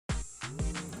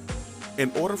In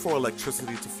order for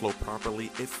electricity to flow properly,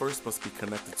 it first must be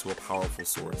connected to a powerful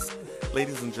source.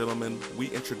 Ladies and gentlemen, we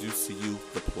introduce to you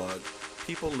The Plug,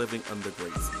 People Living Under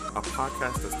Grace, a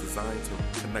podcast that's designed to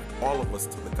connect all of us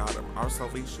to the God of our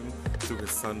salvation through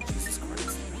His Son, Jesus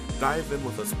Christ. Dive in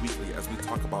with us weekly as we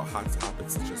talk about hot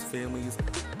topics such as families,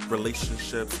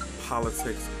 relationships,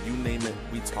 politics, you name it,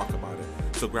 we talk about it.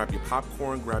 So grab your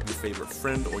popcorn, grab your favorite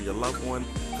friend or your loved one,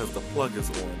 because the plug is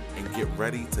on, and get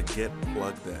ready to get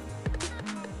plugged in.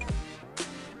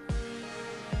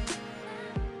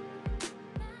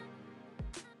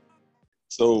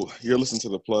 So you're listening to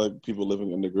The Plug, People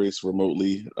Living Under Grace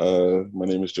Remotely. My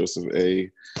name is Joseph A.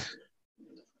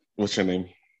 What's your name?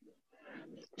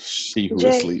 She who is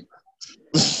asleep.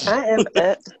 I am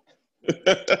up.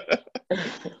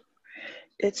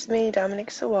 It's me, Dominic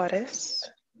Sawatis.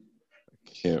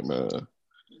 Can't, man.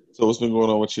 So what's been going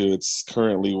on with you? It's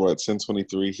currently,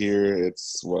 10:23 here.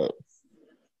 It's,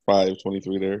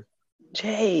 5:23 there?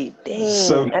 Jay,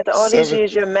 dang. After all these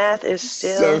years, your math is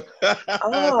still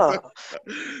off.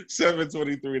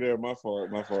 7:23 there. My fault.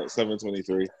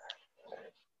 7:23.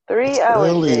 3 hours,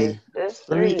 early. Jay. It's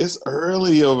 3. It's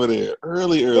early over there.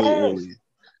 Early.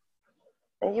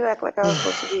 And you act like I was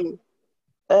supposed to be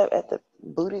up at the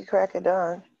booty crack of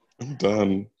dawn. I'm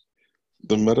done.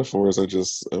 The metaphors are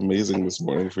just amazing this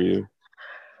morning for you.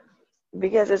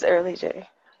 Because it's early, Jay.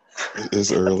 It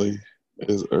is early. It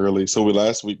is early. So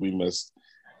last week we missed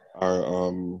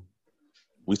our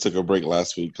we took a break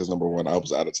last week because number one, I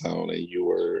was out of town and you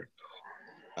were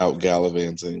out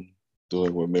gallivanting,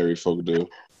 doing what married folk do.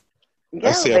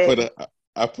 I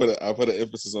put an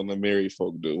emphasis on the married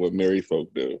folk do, what married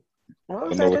folk do. I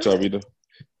don't know what y'all be doing.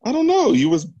 I don't know. You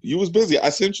was busy. I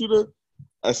sent you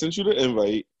the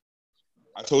invite.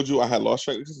 I told you I had lost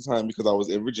track of time because I was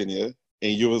in Virginia,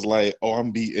 and you was like, "Oh,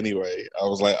 I'm beat anyway." I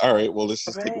was like, "All right, well, let's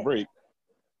just take a break."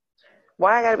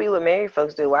 Why I gotta be what married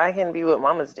folks do? Why I can't be what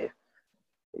mamas do?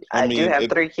 I do have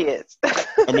 3 kids.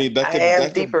 I mean, I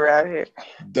am deeper out here.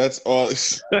 That's all.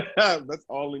 That's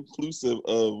all inclusive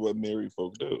of what married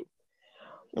folk do.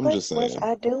 What just saying. What was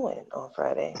I doing on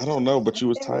Friday? I don't know, but you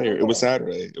was tired. It was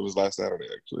Saturday. It was last Saturday,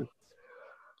 actually.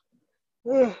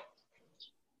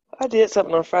 I did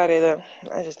something on Friday, though.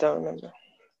 I just don't remember.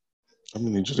 I'm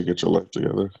going to need you to get your life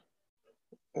together.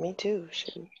 Me too.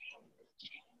 Shoot.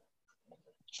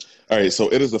 All right, so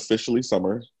it is officially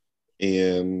summer,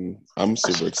 and I'm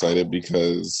super excited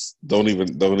because don't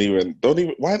even.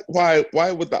 Why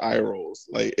with the eye rolls?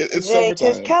 Like it's summertime.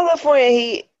 Because California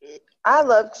heat. I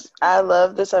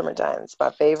love the summertime. It's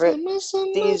my favorite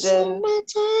season.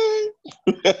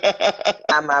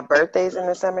 And my birthday's in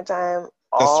the summertime.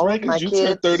 All right, of my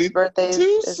kids' birthdays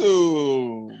too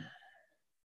soon.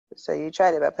 So you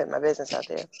tried it by putting my business out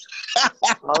there.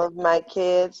 All of my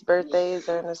kids' birthdays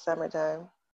are in the summertime.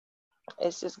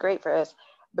 It's just great for us.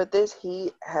 But this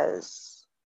heat has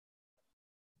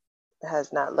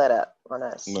not let up on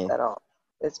us at all.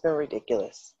 It's been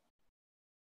ridiculous.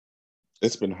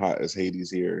 It's been hot as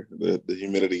Hades here. The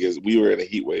humidity is. We were in a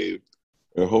heat wave,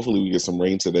 and hopefully we get some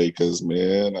rain today. Because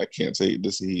man, I can't take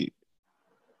this heat.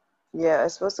 Yeah,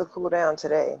 it's supposed to cool down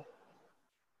today.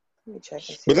 Let me check.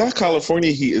 But that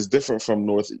California heat is different from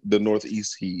the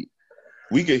Northeast heat.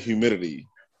 We get humidity.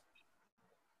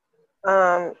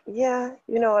 Yeah,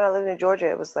 when I lived in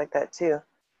Georgia, it was like that too.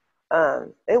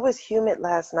 It was humid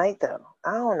last night though.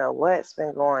 I don't know what's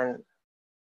been going.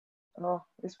 Oh,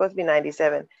 it's supposed to be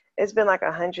 97. It's been like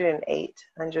 108,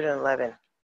 111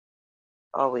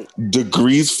 all week.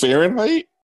 Degrees Fahrenheit?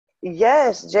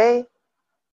 Yes, Jay.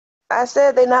 I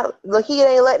said the heat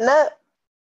ain't letting up.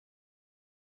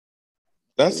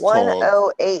 That's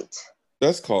 108.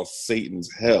 That's called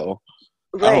Satan's hell.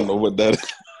 Right. I don't know what that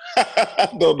is. I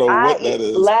don't know what that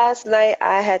is. Last night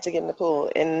I had to get in the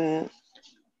pool, and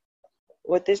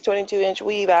with this 22-inch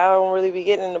weave, I don't really be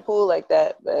getting in the pool like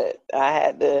that, but I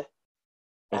had to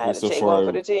take one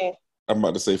for the team. I'm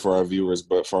about to say for our viewers,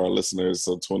 but for our listeners,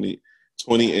 so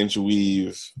 20-inch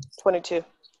weave. 22.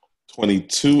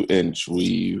 22-inch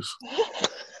weave.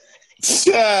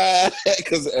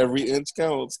 Because every inch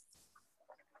counts.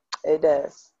 It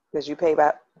does, because you pay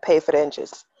for the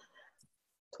inches.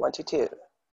 22.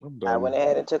 I went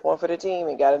ahead and took one for the team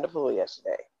and got in the pool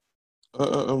yesterday.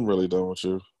 I'm really done with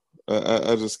you.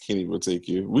 I just can't even take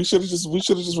you. We should have just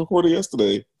recorded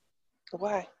yesterday.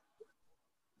 Why?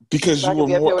 Because you were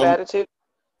more with attitude.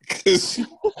 Because you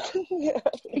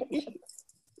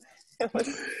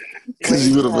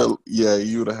would have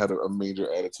you would have had a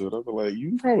major attitude. I'd be like,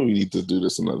 you probably need to do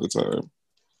this another time.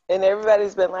 And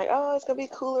everybody's been like, oh, it's gonna be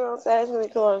cooler on Saturday. It's gonna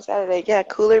be cooler on Saturday. Yeah,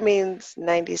 cooler means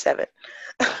 97.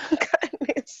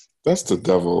 That's the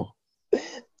devil.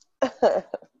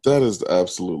 That is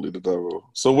absolutely the devil.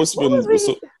 So what's What was been?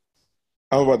 So we?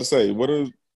 I was about to say, what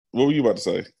were you about to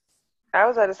say? I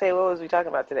was about to say, what was we talking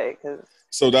about today? Because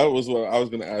So that was what I was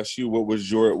going to ask you. What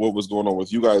was going on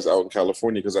with you guys out in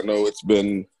California? Because I know it's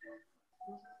been,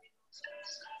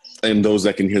 and those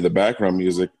that can hear the background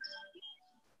music,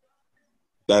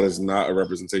 that is not a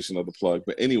representation of the plug.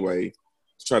 But anyway,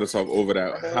 let's try to talk over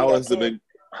that. I think How I has the can. big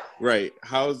right?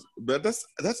 But that's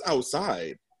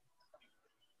outside.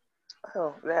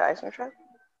 Oh, that ice cream truck.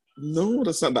 No,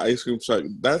 that's not the ice cream truck.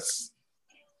 That's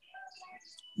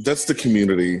the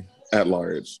community at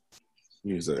large The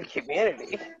music.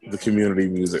 community. The community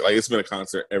music. Like it's been a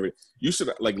concert every. You should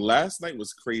like last night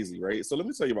was crazy, right? So let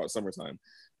me tell you about summertime.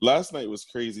 Last night was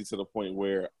crazy to the point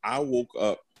where I woke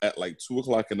up at like 2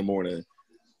 o'clock in the morning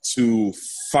to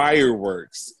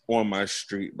fireworks on my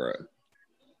street, bro.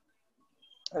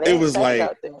 It They was excited like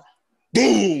out there.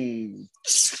 boom.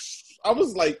 I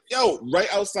was like, yo,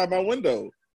 right outside my window.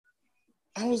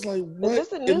 I was like, Is what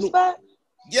this a in new the spot?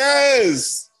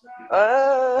 yes.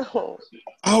 Oh,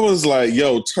 I was like,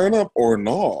 yo, turn up or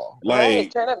no.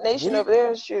 right. Turn Up What Nation are over there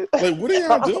and shoot. what are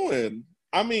y'all doing?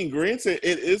 I mean, granted,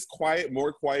 it is quiet,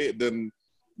 more quiet than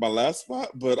my last spot,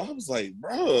 but I was like,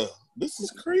 bruh, this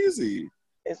is crazy.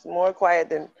 It's more quiet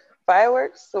than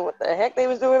fireworks. So what the heck they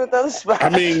was doing at the other I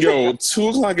spot? mean, yo, 2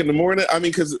 o'clock in the morning. I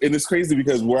mean, and it's crazy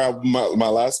because my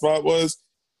last spot was,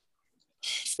 I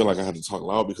feel like I had to talk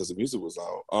loud because the music was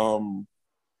loud.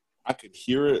 I could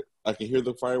hear it. I could hear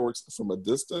the fireworks from a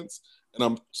distance, and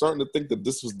I'm starting to think that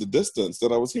this was the distance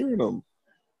that I was hearing them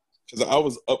because I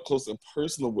was up close and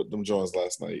personal with them Jones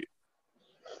last night.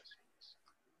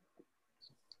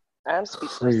 I'm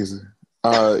speechless. Crazy.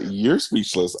 You're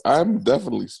speechless. I'm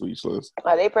definitely speechless.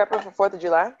 Are they prepping for 4th of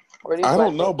July? Or are these I black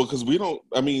don't know folks? because we don't.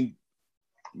 I mean,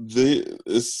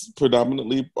 it's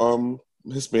predominantly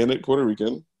Hispanic, Puerto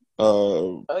Rican.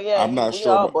 Oh yeah, I'm not we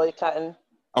sure. all boycotting.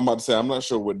 I'm about to say I'm not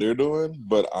sure what they're doing,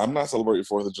 but I'm not celebrating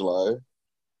 4th of July.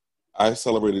 I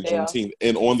celebrated They are. Juneteenth,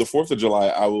 and on the 4th of July,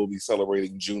 I will be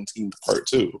celebrating Juneteenth Part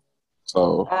Two.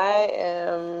 So, I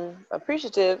am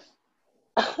appreciative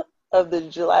of the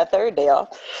July 3rd day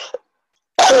off,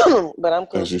 but I'm as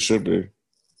cool. you should be,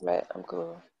 Right, I'm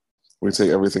cool. we take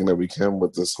everything that we can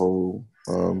with this whole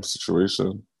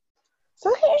situation,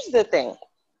 So here's the thing.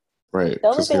 right? The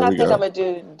only Because thing here I we think I'm go. gonna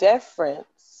do different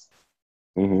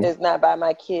Hmm. is not buy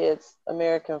my kids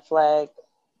American flag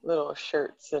little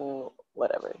shirts and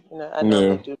whatever. You know, I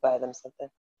normally Yeah, do buy them something.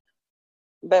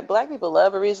 But black people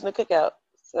love a reason to cook out.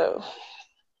 So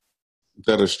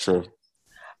that is true.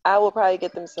 I will probably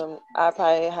get them some. I'll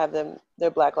probably have them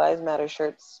their Black Lives Matter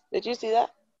shirts. Did you see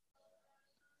that?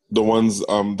 The ones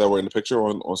that were in the picture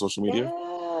on social media,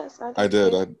 Yes, I I did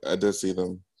did. see. I did see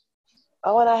them.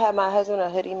 Oh, and I had my husband a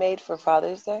hoodie made for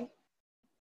Father's Day.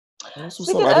 That's what's up.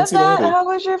 Speaking I didn't of see the that, hoodie. how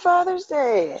was your Father's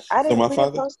Day? I So didn't. my We didn't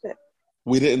father, post it.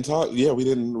 we didn't talk. Yeah, we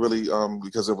didn't really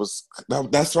because it was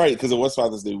that's right because it was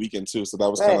Father's Day weekend too. So that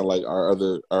was kind Right. of like our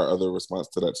other response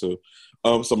to that too.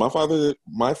 So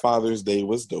my Father's Day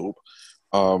was dope.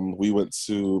 We went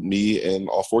to me and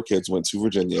all four kids went to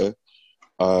Virginia.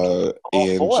 All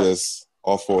And four. just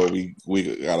all four we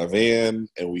got a van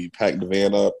and we packed the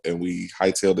van up and we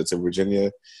hightailed it to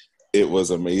Virginia. It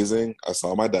was amazing. I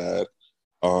saw my dad.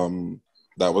 Um,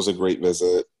 that was a great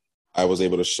visit. I was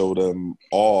able to show them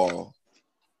all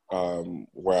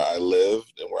where I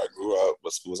lived and where I grew up,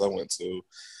 what schools I went to.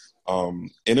 And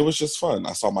it was just fun.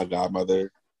 I saw my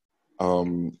godmother,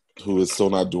 who is still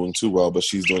not doing too well, but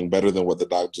she's doing better than what the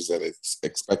doctors had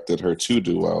expected her to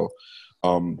do well.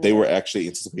 They were Mm-hmm. actually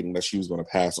anticipating that she was going to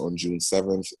pass on June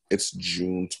 7th. It's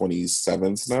June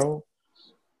 27th now.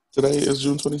 Today is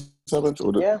June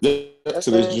 27th. Yeah, Yeah, that's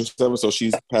what today's it June is. 7th. So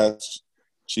she's passed.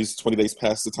 She's 20 days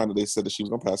past the time that they said that she was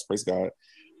going to pass. Praise God.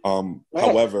 Right.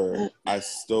 However, I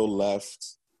still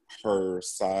left her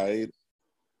side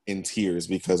in tears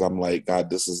because I'm like, God,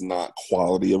 this is not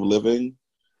quality of living.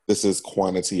 This is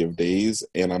quantity of days.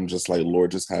 And I'm just like,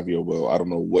 Lord, just have your will. I don't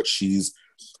know what she's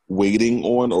waiting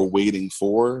on or waiting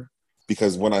for.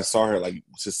 Because when I saw her, like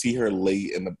to see her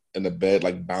lay in the bed,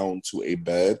 like bound to a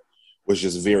bed, was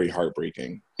just very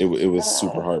heartbreaking. It was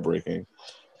super Oh, heartbreaking.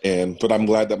 But I'm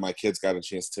glad that my kids got a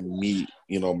chance to meet,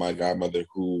 my godmother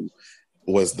who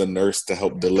was the nurse to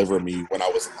help deliver me when I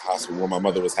was in the hospital, when my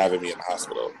mother was having me in the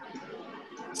hospital.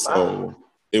 wow.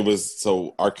 So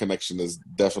so our connection is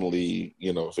definitely,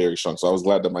 very strong. So I was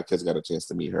glad that my kids got a chance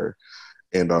to meet her.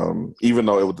 And even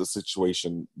though the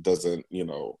situation doesn't,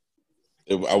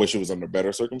 I wish it was under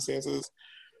better circumstances.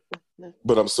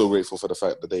 But I'm so grateful for the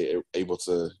fact that they are able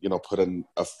to, put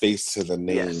a face to the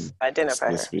name. Yes,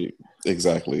 identify her. Speak.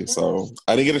 Exactly. So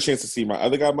I didn't get a chance to see my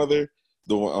other godmother,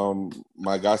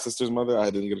 my god sister's mother. I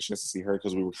didn't get a chance to see her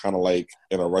because we were kind of like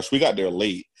in a rush. We got there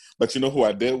late. But you know who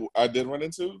I did run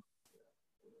into?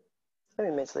 Let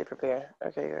me mentally prepare.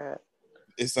 Okay, go ahead.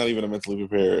 It's not even a mentally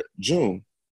prepared. June.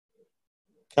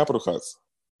 Capital Cuts.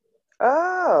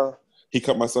 Oh. He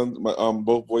cut my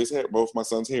my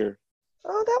son's hair.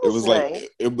 Oh, that was nice.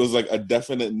 It was like a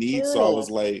definite need. Junie. So I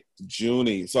was like,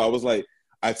 Junie. So I was like,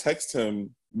 I text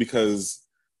him because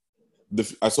the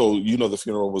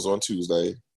funeral was on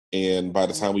Tuesday, and by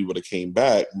the time we would have came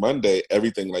back Monday,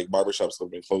 everything like barbershops have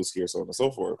been closed here, so on and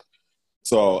so forth.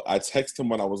 So I texted him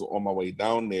when I was on my way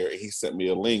down there, and he sent me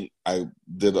a link. I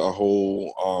did a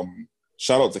whole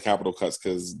shout out to Capital Cuts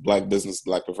because Black business,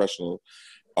 Black professional.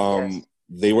 Yes.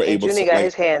 They were able to. Junie got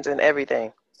his hands in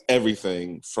everything.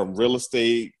 Everything from real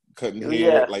estate, cutting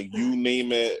hair, like you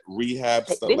name it, rehab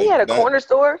stuff. Didn't he have a corner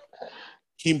store?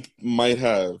 He might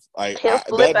have. Like he'll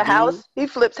flip a house. He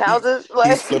flips houses.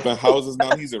 He's flipping houses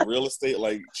now. He's in real estate.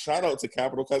 Like shout out to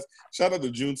Capital Cuts. Shout out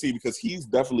to June T because he's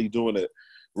definitely doing it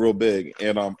real big.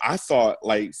 And I thought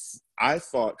because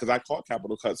I caught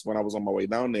Capital Cuts when I was on my way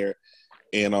down there,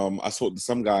 and I spoke to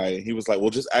some guy. He was like,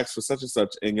 "Well, just ask for such and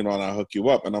such, and and I'll hook you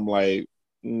up." And I'm like,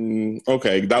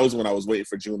 okay. That was when I was waiting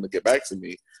for June to get back to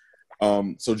me.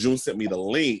 So June sent me the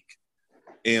link,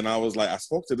 and I was like, I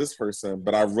spoke to this person,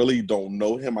 but I really don't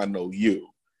know him. I know you.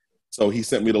 So he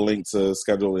sent me the link to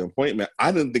schedule the appointment.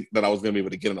 I didn't think that I was going to be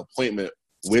able to get an appointment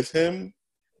with him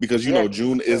because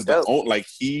June is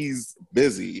he's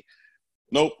busy.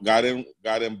 Nope, got in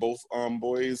both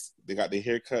boys. They got their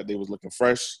hair cut. They was looking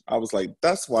fresh. I was like,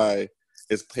 that's why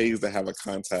it pays to have a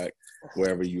contact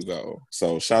wherever you go.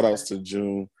 So shout outs to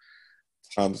June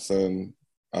Thompson,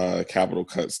 Capital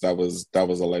Cuts. That was a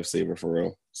lifesaver for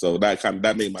real. So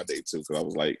that made my day too because I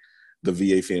was like, the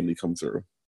VA family come through.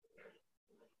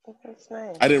 That's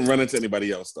nice. I didn't run into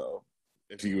anybody else though.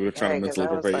 If you were trying to mentally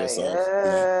prepare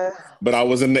yourself, but I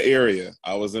was in the area.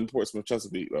 I was in Portsmouth,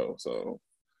 Chesapeake though. So,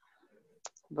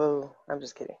 boo! I'm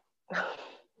just kidding.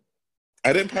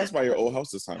 I didn't pass by your old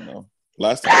house this time though.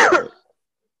 Last time.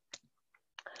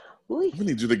 We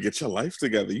need you to get your life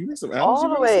together. You need some allergy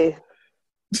all the way.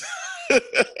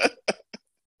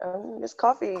 This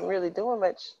coffee ain't really doing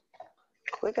much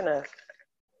quick enough.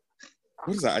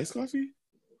 What is that, iced coffee?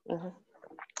 Mm-hmm.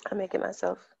 I make it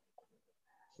myself.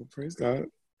 Well, praise God.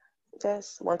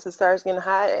 Yes, once it starts getting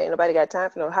hot, ain't nobody got time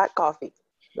for no hot coffee.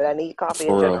 But I need coffee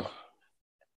in general.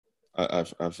 I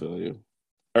feel you.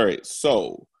 All right,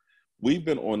 so we've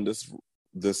been on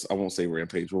this I won't say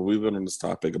rampage, but we've been on this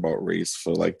topic about race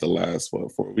for like the last 4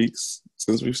 weeks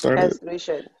since we've started.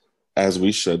 As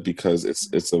we should, because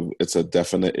it's a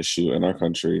definite issue in our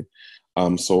country.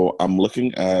 So I'm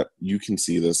looking at, you can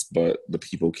see this, but the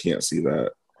people can't see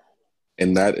that.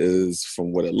 And that is,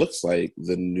 from what it looks like,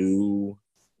 the new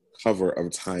cover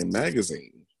of Time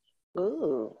magazine.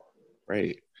 Ooh.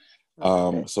 Right.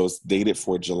 Okay. So it's dated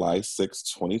for July 6,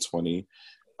 2020.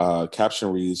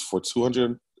 Caption reads, "For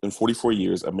 244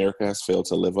 years, America has failed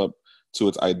to live up to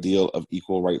its ideal of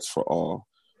equal rights for all.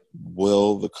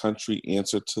 Will the country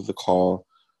answer to the call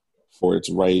for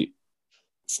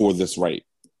this right?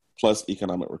 Plus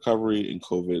economic recovery and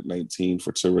COVID-19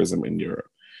 for tourism in Europe."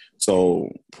 So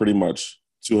pretty much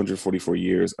 244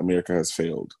 years, America has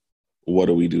failed. What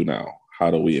do we do now?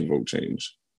 How do we invoke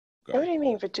change? Go. What do you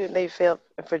mean they failed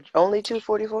for only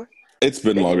 244? It's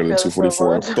been longer than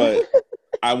 244, but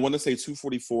I want to say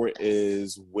 244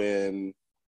 is when,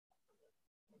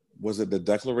 was it the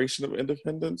Declaration of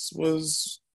Independence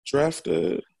was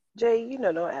drafted? Jay,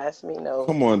 don't ask me no.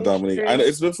 Come on, Dominique.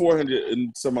 It's been 400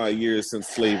 and some odd years since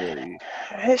slavery.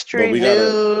 History,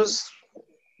 news.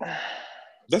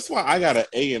 That's why I got an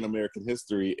A in American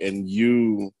history, and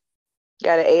you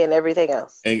got an A in everything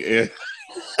else.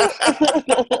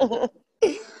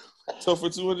 So for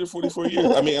 244 years,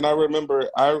 and I remember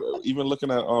even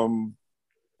looking at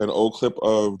an old clip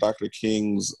of Dr.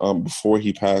 King's before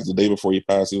he passed, the day before he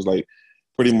passed, he was like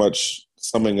pretty much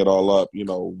summing it all up.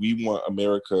 We want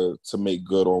America to make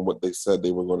good on what they said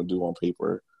they were going to do on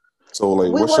paper. So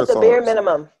like, we want the bare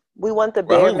minimum. We want the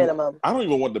bare minimum. I don't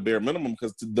even want the bare minimum,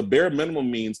 because the bare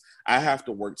minimum means I have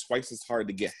to work twice as hard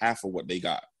to get half of what they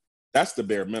got. That's the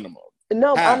bare minimum.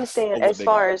 No, I'm saying as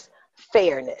far as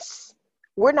fairness.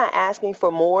 We're not asking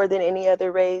for more than any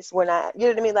other race. We're not, you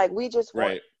know what I mean? Like, we just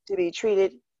want to be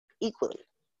treated equally.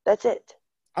 That's it.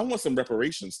 I want some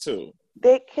reparations too.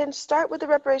 They can start with the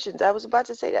reparations. I was about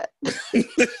to say that.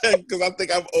 Because I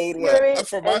think I'm owed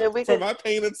for my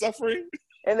pain and suffering.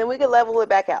 And then we can level it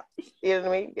back out. You know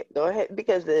what I mean? Go ahead,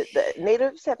 because the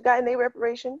natives have gotten their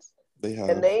reparations, They and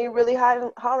have. they ain't really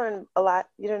hollering a lot.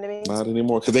 You know what I mean? Not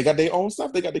anymore, because they got their own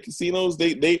stuff. They got the casinos.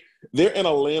 They're in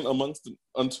a land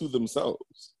unto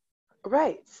themselves.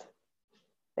 Right.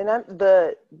 And I'm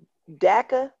the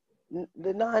DACA,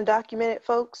 the non-documented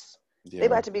folks. They Yeah,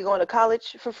 about to be going to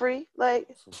college for free. Like,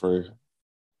 for free.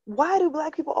 why do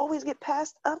Black people always get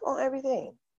passed up on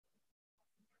everything?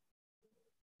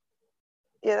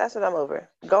 Yeah, that's what I'm over.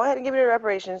 Go ahead and give me the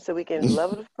reparations so we can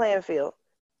level the playing field,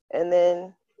 and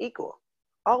then equal.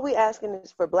 All we asking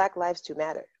is for Black lives to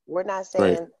matter. We're not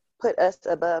Right, saying put us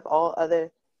above all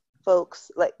other folks.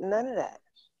 Like, none of that.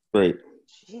 right.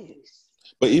 Jeez.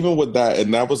 But even with that,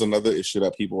 and that was another issue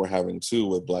that people were having too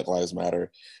with Black Lives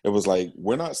Matter. It was like,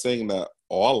 we're not saying that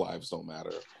all lives don't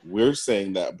matter. We're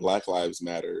saying that Black lives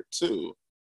matter too.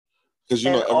 Because,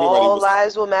 And everybody all was,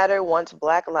 lives will matter once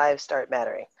Black lives start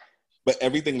mattering. but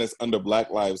everything that's under Black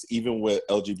lives, even with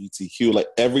LGBTQ, like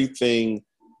everything,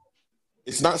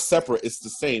 it's not separate. It's the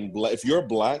same. If you're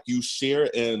Black, you share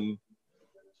in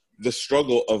the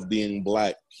struggle of being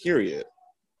Black, period.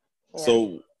 Yeah.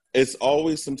 So it's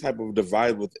always some type of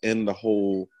divide within the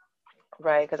whole.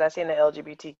 Right, because I seen the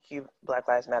LGBTQ Black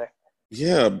Lives Matter.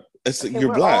 Yeah, Okay, you're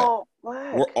we're Black. all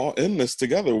Black. We're all in this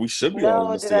together. We should be all in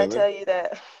No, this did I together. tell you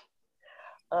that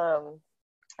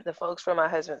the folks from my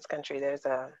husband's country, there's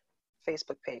a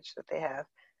Facebook page that they have,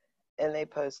 and they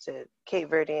posted Cape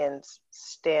Verdeans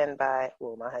stand by,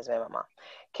 well, my husband and my mom,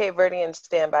 Cape Verdeans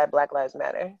stand by Black Lives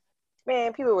Matter.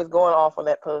 Man, people was going off on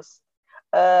that post.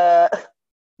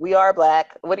 We are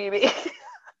Black. What do you mean?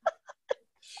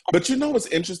 But what's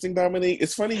interesting, Dominique?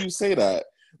 It's funny you say that.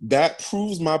 That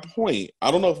proves my point. I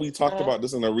don't know if we talked about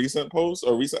this in a recent post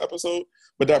or recent episode,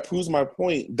 but that proves my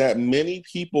point that many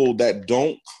people that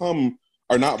don't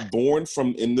are not born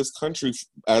from in this country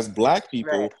as Black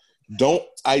people, Right. don't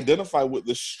identify with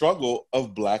the struggle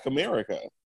of Black America.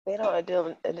 They don't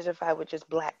identify with just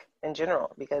Black in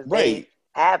general because Right.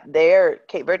 they have their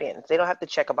Cape Verdeans. They don't have to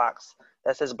check a box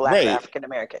that says Black or Right. African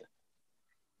American.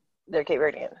 They're Cape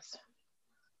Verdeans.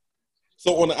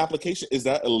 So on the application, is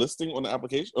that a listing on the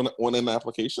application on an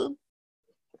application?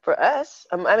 For us,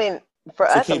 I mean, for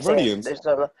So us, Cape I'm saying Verdeans.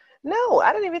 there's no.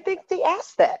 I didn't even think they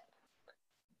asked that.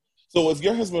 So if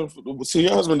your husband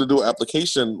to do an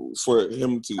application for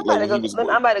him to I'm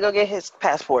about to go get his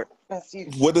passport. And see.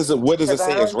 What does it say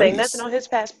I as don't think race? nothing on his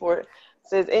passport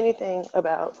says anything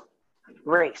about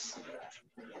race.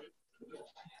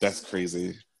 That's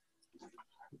crazy.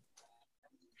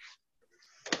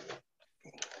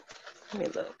 Let me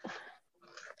look.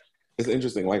 It's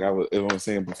interesting. Like I was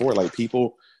saying before, like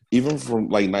people, even from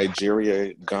like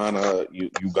Nigeria, Ghana,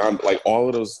 Uganda, like all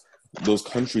of those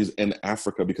countries in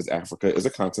Africa, because Africa is a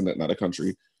continent, not a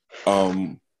country,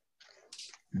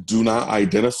 do not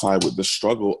identify with the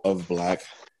struggle of Black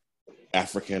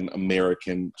African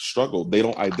American struggle. They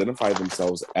don't identify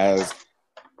themselves as,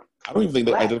 I don't even think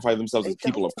they Black. identify themselves as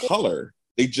people of color.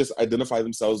 They just identify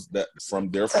themselves they're from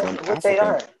what Africa. they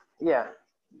are. Yeah.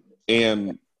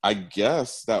 And I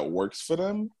guess that works for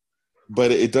them,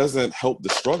 but it doesn't help the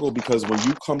struggle, because when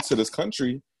you come to this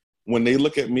country, when they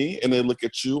look at me and they look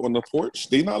at you on the porch,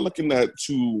 they're not looking at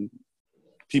two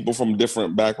people from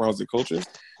different backgrounds and cultures.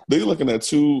 They're looking at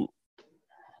two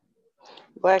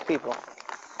Black people.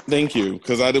 Thank you,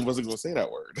 because I wasn't going to say that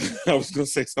word. I was going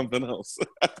to say something else.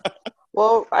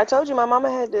 Well, I told you my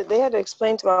mama they had to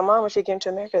explain to my mom when she came to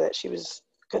America that she was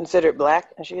considered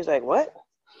Black, and she was like, "What?"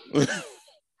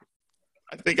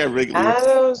 I think I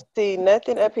don't see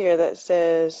nothing up here that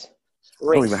says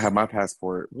race. I don't even have my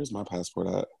passport. Where's my passport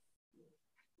at?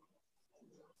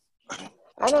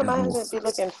 I know my husband be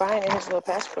looking fine in his little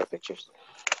passport pictures.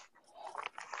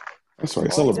 That's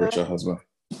right. Celebrate your husband.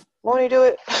 Won't he do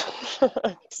it?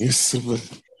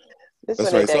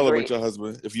 That's right. Celebrate your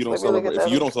husband. If you don't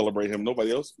celebrate him,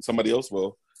 somebody else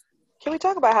will. Can we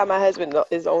talk about how my husband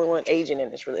is the only one Asian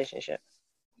in this relationship?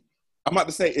 I'm about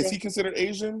to say, is he considered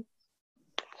Asian?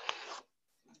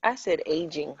 I said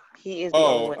aging. He is the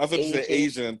only one. I thought you said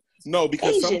Asian. No,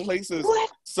 because Asian?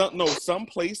 some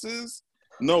places.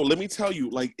 No, let me tell you,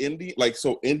 like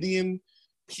Indian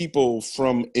people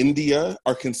from India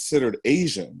are considered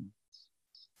Asian.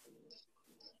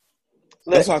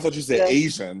 Look, that's why I thought you said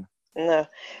Asian. No.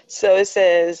 So it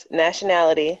says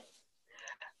nationality,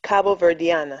 Cabo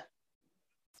Verdeana.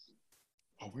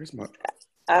 Oh, where's my...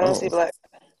 I don't see Black.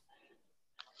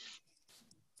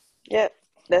 Yep.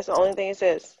 That's the only thing it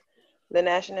says. The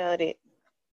nationality.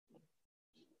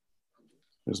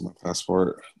 Here's my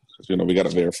passport. We got to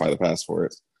verify the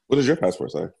passport. What does your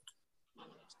passport say?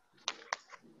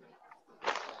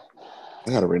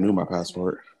 I gotta renew my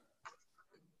passport.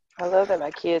 I love that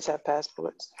my kids have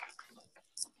passports.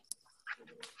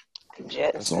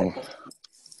 Jet That's set.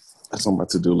 on my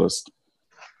to-do list.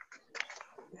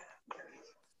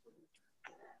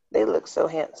 They look so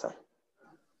handsome.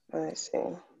 Let me see.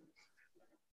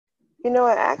 You know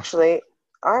what? Actually,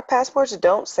 our passports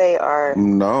don't say our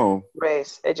No,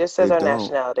 race. It just they says our don't.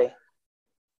 nationality.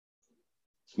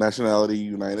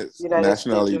 United States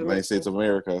Nationality of United America. States of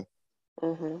America.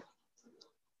 Mm-hmm.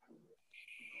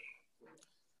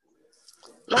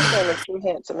 My son is too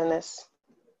handsome in this.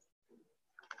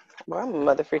 Well, I'm a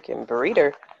mother freaking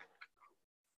breeder.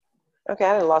 Okay,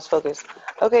 I done lost focus.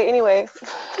 Okay, anyway,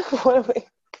 what are we?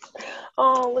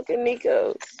 Oh, look at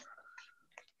Nico's.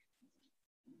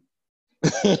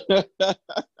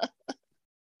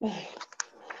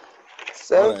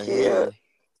 So That cute. hair.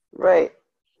 Right.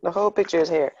 The whole picture is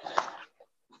hair.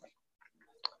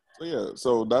 So yeah,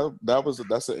 so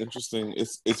that's an interesting.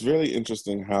 It's really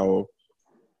interesting how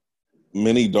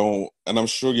many don't, and I'm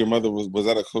sure your mother was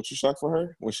that a culture shock for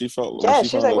her when she Yeah,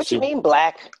 she's found like, out what you she. mean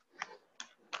black?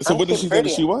 So I'm what did Cape she think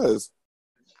that she Verdean. was?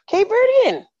 Cape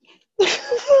Verdean.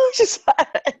 She's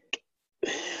like,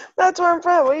 that's where I'm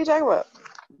from. What are you talking about?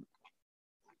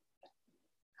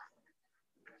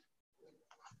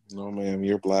 No, ma'am,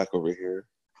 you're black over here.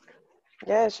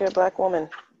 Yeah, she's a black woman.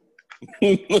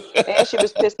 And she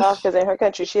was pissed off because in her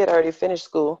country, she had already finished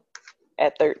school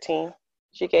at 13.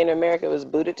 She came to America, was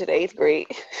booted to the 8th grade.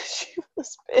 She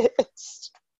was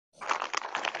pissed.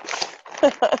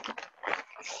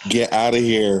 Get out of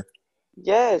here.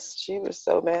 Yes, she was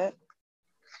so mad.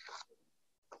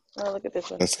 Oh, look at this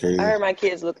one. That's I crazy. heard my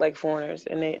kids look like foreigners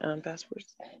in their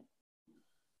passports.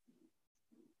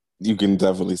 You can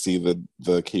definitely see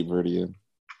the Cape Verdean.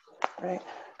 Right.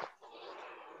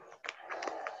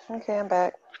 Okay, I'm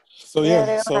back. So Yeah,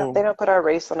 yeah, they don't put our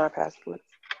race on our passports.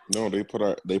 no, they put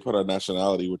our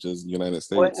nationality, which is United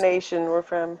What States. nation we're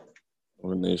from?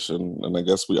 We're a nation, and I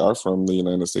guess we are from the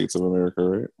United States of America,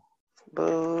 right?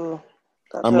 Boo.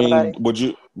 Don't I tell mean,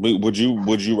 nobody. would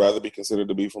you rather be considered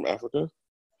to be from Africa?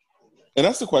 And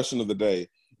that's the question of the day.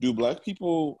 Do black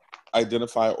people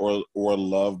identify or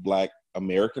love black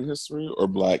American history or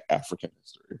black African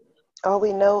history? All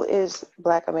we know is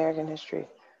Black American history.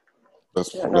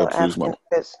 That's We don't know that proves my African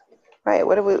because right.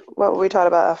 What were we taught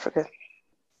about Africa?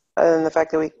 Other than the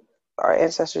fact that our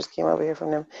ancestors came over here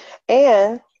from them.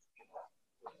 And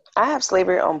I have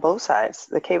slavery on both sides.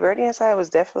 The Cape Verdean side was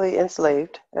definitely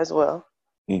enslaved as well.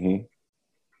 mm-hmm.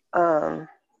 Um,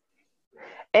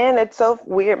 and it's so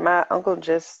weird. My uncle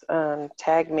just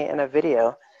tagged me in a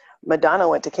video. Madonna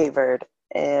went to Cape Verde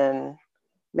and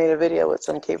made a video with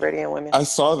some Cape Verdean women. I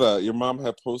saw that your mom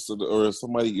had posted, or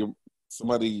somebody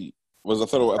was. I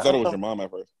thought it was your mom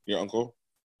at first. Your uncle.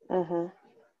 Mm-hmm.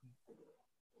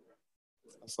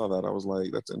 I saw that. I was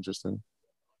like, that's interesting.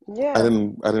 Yeah. I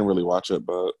didn't really watch it,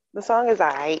 but the song is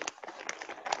alright.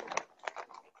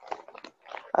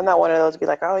 I'm not one of those to be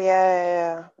like, oh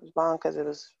yeah. It was bomb because it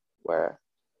was where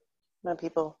my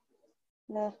people.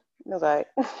 Yeah, it was alright.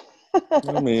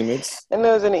 I mean, it's and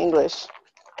it was in English.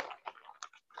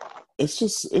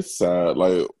 it's sad.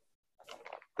 Like,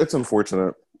 it's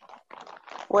unfortunate.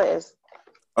 What is?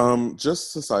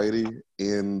 Just society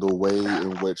in the way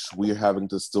in which we're having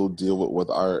to still deal with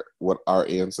what our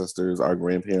ancestors, our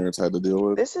grandparents had to deal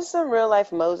with. This is some real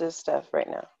life Moses stuff right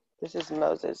now. This is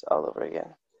Moses all over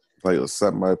again. Like,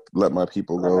 let my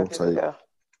people Let my go. people go.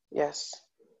 Yes.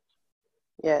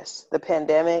 Yes. The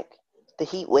pandemic, the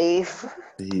heat wave.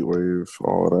 The heat wave,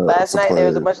 all of that. Last It's a night there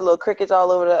was a plague. bunch of little crickets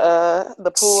all over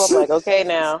the pool. I'm like, okay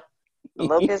now. The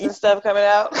locusts and stuff coming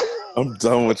out. I'm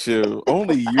done with you.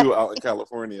 Only you out in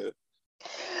California.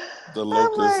 The I'm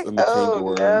locusts like, and the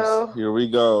oh cankerworms. no. Here we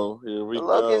go. Here we The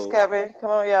locust go. coming. Come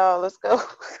on, y'all. Let's go.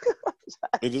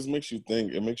 It just makes you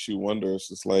think. It makes you wonder. It's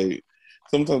just like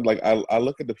sometimes, like I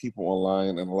look at the people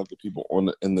online and I look at people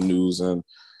in the news and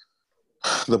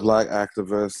the black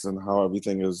activists and how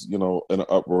everything is, in an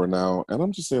uproar now. And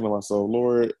I'm just saying to myself,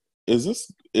 Lord, is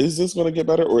this going to get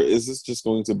better, or is this just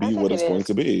going to I be think what it it's going is.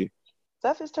 to be?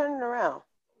 Stuff is turning around.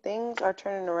 Things are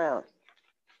turning around.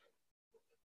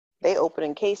 They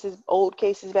opening old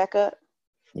cases back up.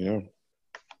 Yeah.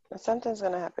 And something's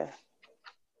gonna happen.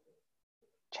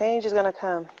 Change is gonna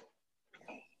come.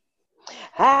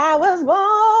 I was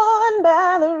born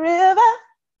by the river.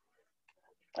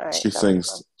 All right,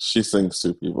 She sings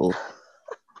to people,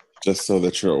 just so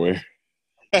that you're aware.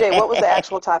 Jay, what was the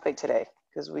actual topic today?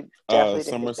 Because we definitely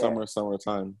didn't get there.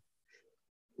 Summertime.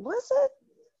 Was it?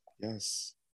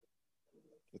 Yes.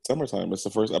 It's summertime. It's the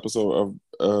first episode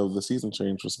of the season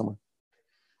change for summer.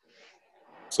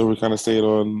 So we're trying to stay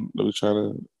on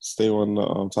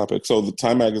the topic. So the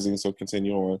Time magazine, so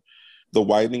continue on. The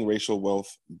widening racial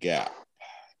wealth gap.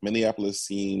 Minneapolis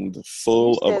seemed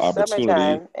full You of said opportunity.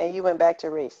 summertime, and you went back to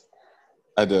race.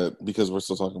 I did, because we're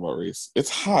still talking about race. It's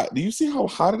hot. Do you see how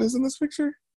hot it is in this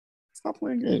picture? Stop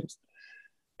playing games.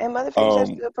 And motherfuckers are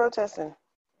still protesting.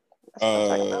 That's what I'm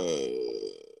talking about.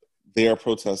 They are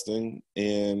protesting,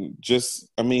 and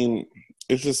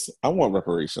it's just, I want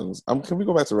reparations. Can we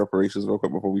go back to reparations real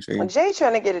quick before we change? Jay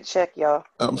trying to get a check, y'all.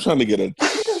 I'm trying to get a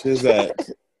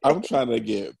chizak. I'm trying to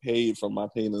get paid for my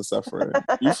pain and suffering.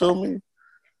 You feel me?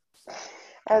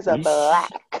 As a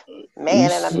black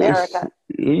man in America.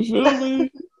 You feel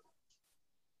me?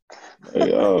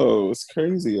 Yo, it's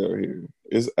crazy out here.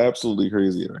 It's absolutely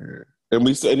crazy out here. And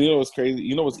you know what's crazy?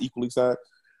 You know what's equally sad?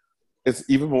 It's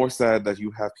even more sad that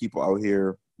you have people out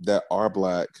here that are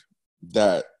black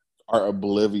that are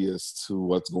oblivious to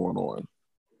what's going on.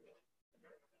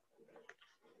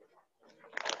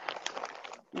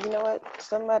 You know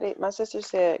what? My sister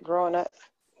said growing up,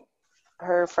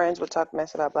 her friends would talk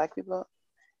mess about black people,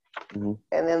 and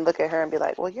then look at her and be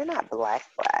like, well, you're not black.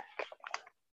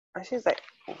 And she's like,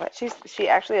 what? She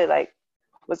actually like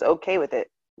was okay with it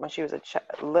when she was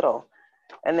little.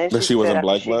 And then she wasn't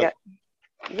black.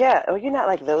 Yeah, well, you're not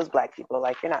like those black people.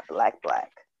 Like, you're not black.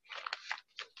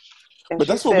 And but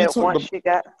that's what we talked about. Once she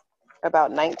got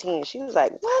about 19, she was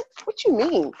like, what? What you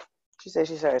mean? She said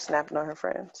she started snapping on her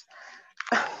friends.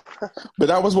 But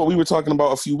that was what we were talking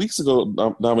about a few weeks ago,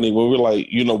 Dominique, when we were like,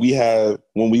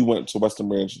 when we went to Western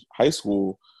Branch High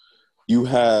School, you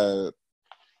had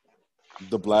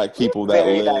the black people that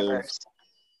lived. Diverse.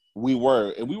 We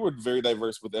were very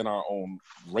diverse within our own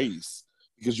race,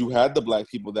 because you had the black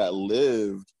people that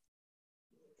lived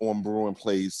on Bruin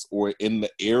Place or in the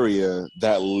area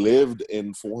that lived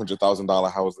in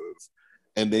 $400,000 houses.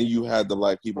 And then you had the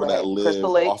black people that lived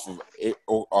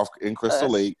off in Crystal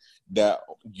Lake, that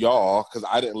because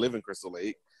I didn't live in Crystal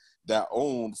Lake, that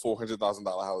owned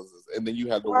 $400,000 houses. And then you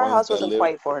had the ones that lived. Our house wasn't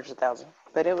quite $400,000,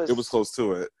 but it was close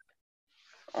to it.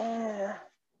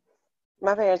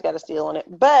 My parents got a steal on it,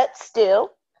 but still.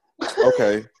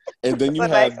 Okay. And then you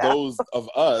had those of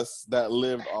us that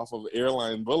lived off of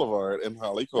Airline Boulevard in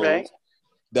Holly Cove. Right.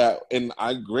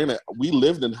 Granted, we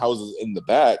lived in houses in the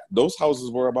back. Those houses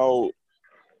were about,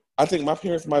 I think my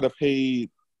parents might have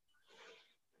paid,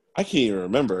 I can't even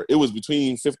remember. It was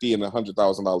between $50,000 and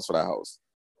 $100,000 for that house.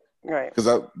 Right.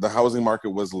 Because the housing market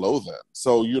was low then.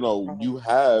 So, you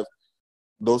have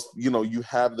those, you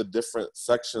have the different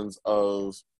sections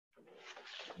of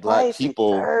black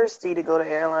people. Thirsty to go to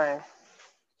Airline.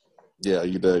 Yeah,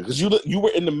 you did. Because you were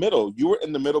in the middle. You were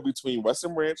in the middle between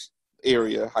Western Branch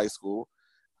area high school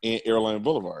and Airline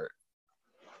Boulevard.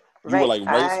 You were like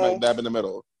right smack dab in the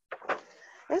middle.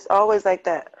 It's always like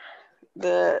that.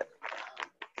 The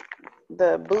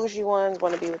bougie ones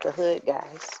want to be with the hood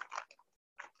guys.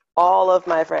 All of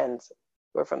my friends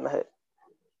were from the hood.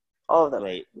 All of them.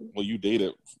 Right. Well, you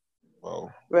dated.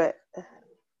 Well. Right.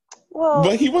 Well,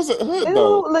 but he wasn't hood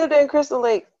though. Who lived in Crystal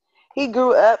Lake? He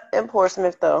grew up in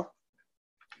Portsmouth though.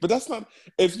 But that's not.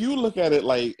 If you look at it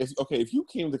like, if you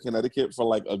came to Connecticut for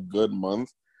like a good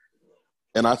month,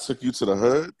 and I took you to the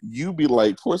hood, you'd be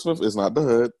like, Portsmouth is not the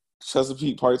hood.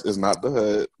 Chesapeake Park is not the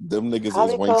hood. Them niggas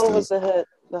Holly is wanksters. Cove was the hood.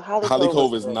 Holly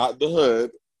Cove is not the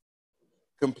hood.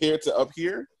 Compared to up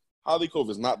here, Holly Cove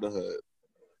is not the hood.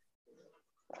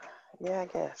 Yeah, I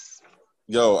guess.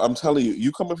 Yo, I'm telling you,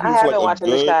 you come up here I haven't watched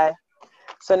The Chi,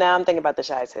 so now I'm thinking about The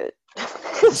Chi's hood.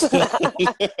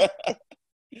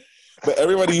 But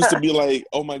everybody used to be like,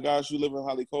 "Oh my gosh, you live in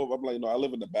Holly Cove." I'm like, "No, I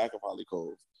live in the back of Holly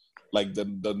Cove. Like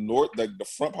the north, like the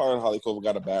front part of Holly Cove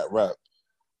got a bad rep.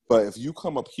 But if you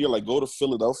come up here, like go to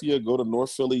Philadelphia, go to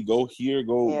North Philly, go here,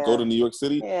 go to New York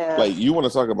City, like you want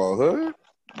to talk about hood?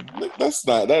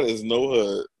 That is no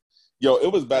hood." Yo,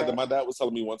 it was bad that my dad was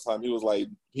telling me one time, he was like,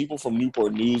 people from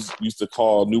Newport News used to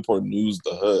call Newport News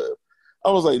the hood.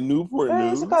 I was like, Newport News? They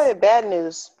used to call it bad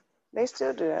news. They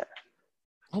still do that.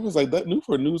 I was like, that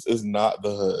Newport News is not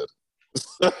the hood.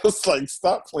 It's like,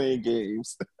 stop playing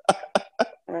games.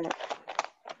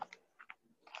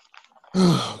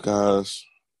 Oh, gosh.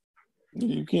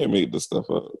 You can't make this stuff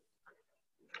up.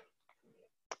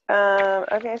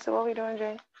 Okay, so what are we doing,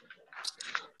 Jay?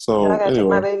 So, I gotta take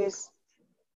my babies.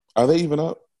 Are they even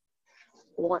up?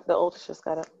 The oldest just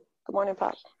got up. Good morning,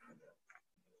 Pop.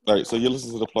 All right, so you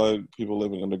listen to The Plug. People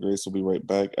living under grace. We'll be right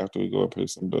back after we go and pay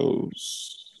some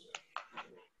bills.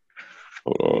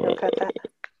 Hold on. You gonna cut that?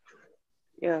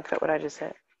 You gonna cut what I just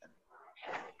said?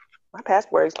 My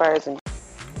passport expires in...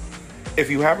 If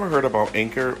you haven't heard about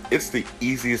Anchor, it's the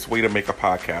easiest way to make a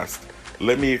podcast.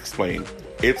 Let me explain.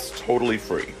 It's totally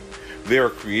free. There are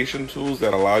creation tools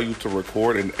that allow you to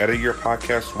record and edit your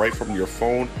podcast right from your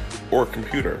phone or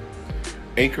computer.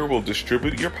 Anchor will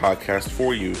distribute your podcast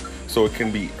for you so it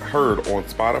can be heard on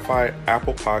Spotify,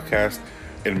 Apple Podcasts,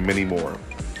 and many more.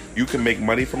 You can make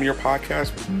money from your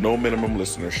podcast with no minimum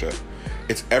listenership.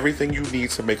 It's everything you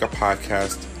need to make a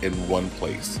podcast in one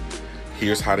place.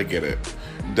 Here's how to get it.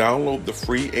 Download the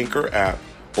free Anchor app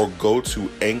or go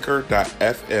to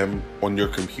anchor.fm on your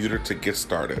computer to get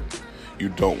started. You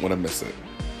don't want to miss it.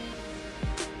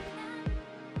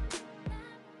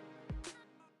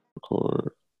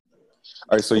 Record.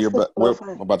 All right, so you're back.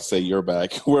 I'm about to say you're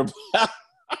back. We're back.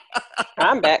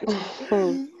 I'm back.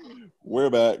 We're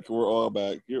back. We're all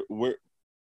back.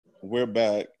 We're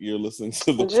back. You're listening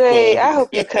to the Jay, plug. I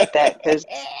hope you cut that because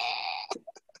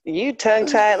you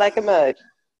tongue-tied like a mug.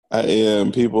 I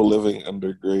am. People living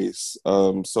under grace.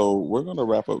 So we're going to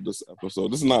wrap up this episode.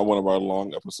 This is not one of our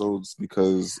long episodes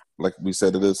because, like we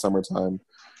said, it is summertime.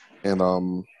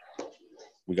 And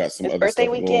we got some It's other birthday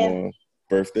stuff weekend. going on.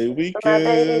 Birthday For my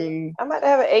baby. weekend. I'm about to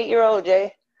have an 8-year-old,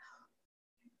 Jay.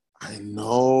 I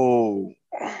know.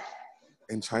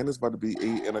 And China's about to be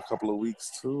 8 in a couple of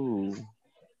weeks, too.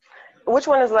 Which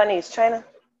one is Lanice? China?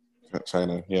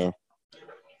 China, yeah.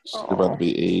 She's Aww. about to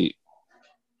be 8.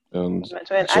 And My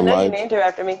twin. I know you named her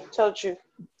after me. Told you.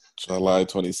 July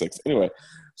 26th. Anyway,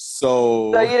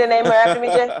 so you didn't name her after me,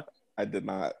 Jay? I did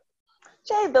not.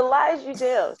 Jay, the lies you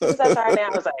tell. Since I started now,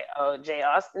 I was like, oh, Jay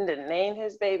Austin didn't name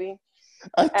his baby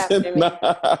I after did me. not.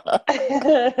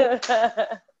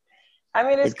 I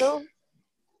mean, it's cool.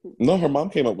 No, her mom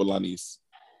came up with Lanice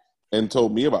and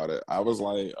told me about it. I was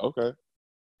like, okay.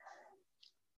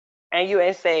 And you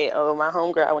ain't say, oh, my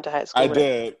homegirl I went to high school with.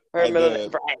 Did. Her middle name,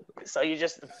 right. So you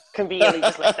just conveniently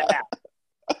just left that out.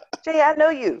 Jay, I know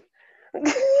you.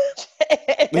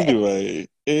 Anyway.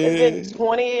 It's been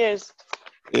 20 years.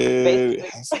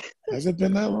 Has it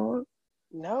been that long?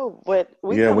 No, but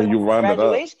when you round it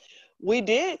up. We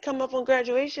did come up on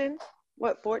graduation.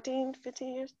 What, 14,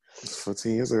 15 years?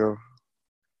 14 years ago.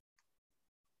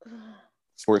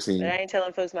 14. But I ain't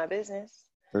telling folks my business.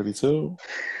 32.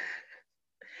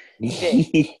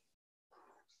 Jay,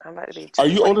 I'm about to be 25. Are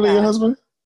you older than your husband?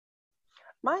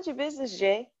 Mind your business,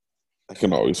 Jay. I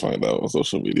can always find out on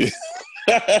social media.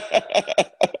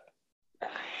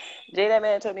 Jay, that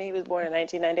man told me he was born in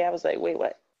 1990. I was like, wait,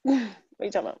 what? What are you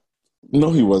talking about?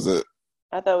 No, he wasn't.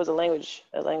 I thought it was a language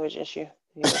issue.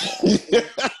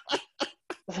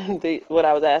 What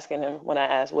I was asking him when I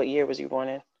asked what year was you born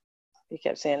in, he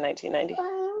kept saying 1990.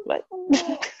 What?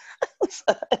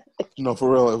 No, for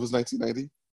real, it was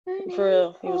 1990. For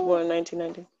real, he was born in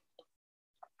 1990.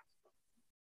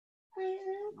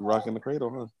 Rocking the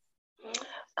cradle,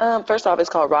 huh? First off, it's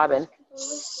called Robin.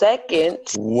 Second,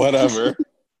 whatever.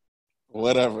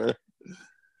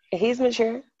 He's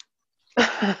mature.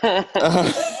 Until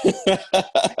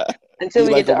He's we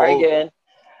like get to arguing.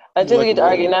 Until we like get to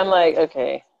arguing, I'm like,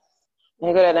 okay.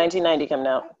 Here go that 1990 coming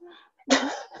out.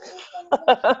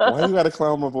 Why you gotta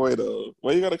clown my boy though?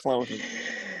 Why you gotta clown him?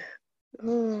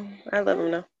 I love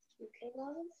him now.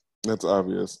 That's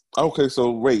obvious. Okay,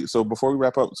 so wait. So before we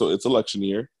wrap up, so it's election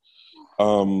year.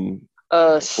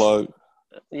 Plug.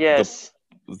 Yes.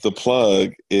 The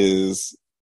plug is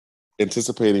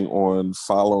anticipating on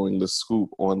following the scoop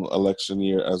on election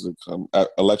year as it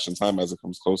election time as it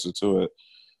comes closer to it.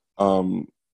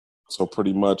 So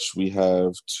pretty much we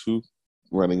have 2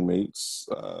 running mates,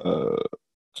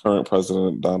 current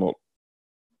President Donald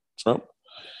Trump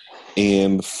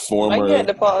and former. I get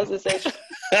to pause and say,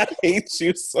 I hate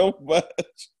you so much.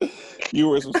 You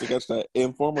were supposed to catch that.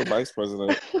 And former Vice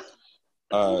President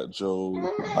Joe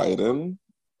Biden.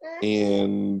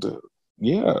 And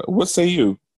yeah, what say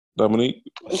you, Dominique?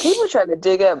 People try to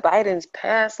dig up Biden's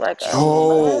past like,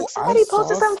 somebody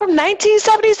posted something from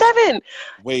 1977.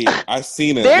 Wait, I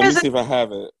seen it. Let me see if I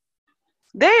have it.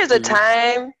 There is a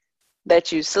time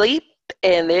that you sleep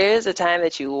and there is a time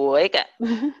that you wake up.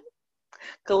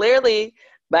 Clearly,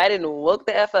 Biden woke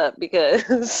the F up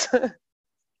because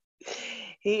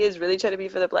he is really trying to be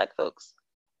for the black folks.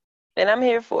 And I'm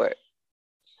here for it.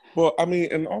 Well, I mean,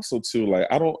 and also too, like,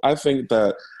 I think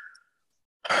that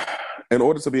in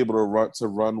order to be able to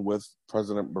run with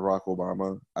President Barack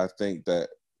Obama, I think that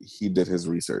he did his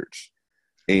research.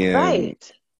 And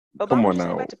right. Obama come on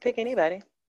now. About to pick anybody.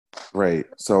 Right.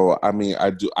 So, I mean,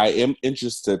 I am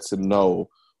interested to know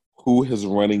who his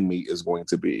running mate is going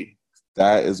to be.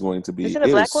 That is going to be. Is it a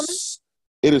black woman?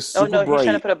 It is super bright. Oh, no, he's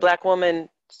trying to put a black woman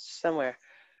somewhere.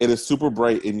 It is super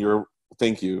bright in your.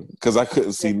 Thank you. Because I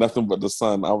couldn't see nothing but the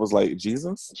sun. I was like,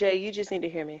 Jesus? Jay, you just need to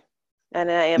hear me. And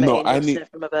I am an angel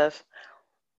sent from above.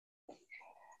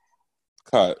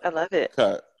 Cut. I love it.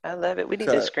 Cut. I love it. We need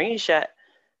a Cut. screenshot.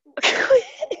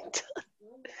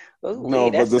 Oh, No,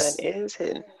 wait, but that sun this is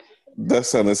hitting. that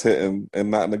sun is hitting,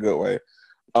 and not in a good way.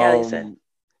 Cali sun.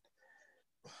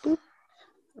 Boop.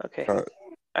 Okay. Cut.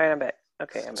 All right, I'm back.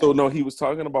 Okay, I'm back. So no, he was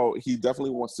talking about he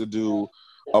definitely wants to do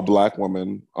a black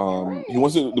woman. He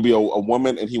wants it to be a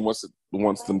woman, and he wants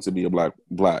them to be a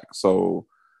black. So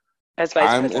As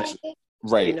vice president.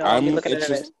 Right. You know, I'll be looking at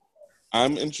it.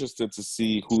 I'm interested to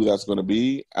see who that's going to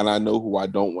be, and I know who I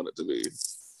don't want it to be.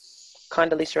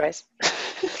 Condoleezza Rice.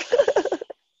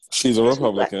 She's a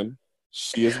Republican.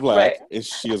 She is black, right. And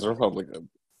she is a Republican.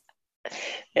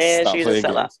 And she's a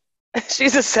sellout.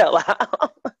 She's a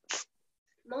sellout.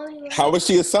 How is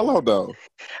she a sellout, though?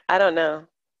 I don't know.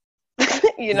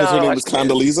 You know, because her name is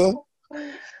Condoleezza?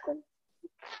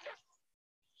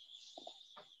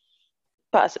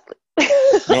 Possibly.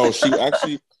 No,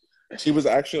 she was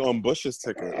actually on Bush's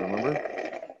ticket, remember?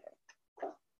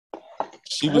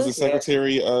 She was the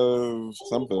secretary of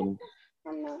something.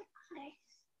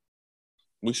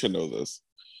 We should know this.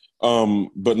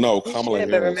 But no, Kamala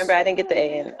Harris. But remember, I didn't get the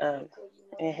A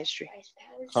in history.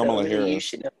 Kamala Harris. You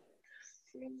should know.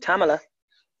 Kamala.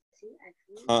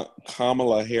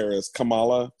 Kamala Harris.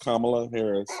 Kamala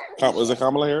Harris. Is it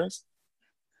Kamala Harris?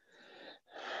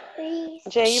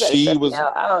 Jay, you better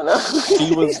out. I don't know.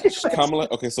 She was Kamala.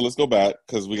 Okay, so let's go back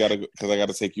because I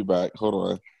gotta take you back. Hold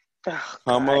on. Oh,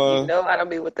 Kamala. You know I don't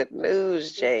be with the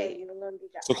news, Jay.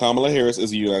 So Kamala Harris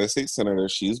is a United States senator.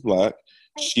 She's black.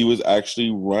 She was actually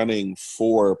running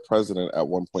for president at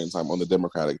one point in time on the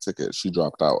Democratic ticket. She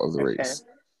dropped out of the race.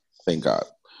 Thank God.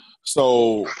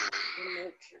 So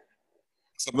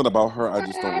something about her I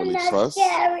just don't really trust.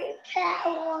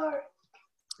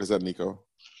 Is that Nico?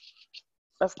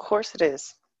 Of course it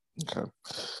is. Okay.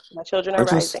 My children are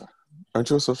rising. Aren't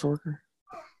you a social worker?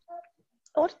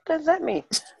 What does that mean?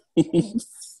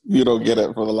 You don't get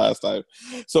it for the last time.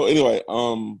 So anyway,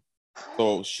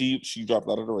 so she dropped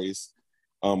out of the race.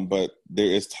 But there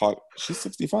is talk. She's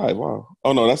 65. Wow.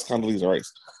 Oh no, that's Condoleezza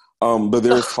Rice. But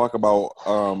there is talk about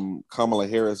Kamala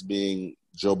Harris being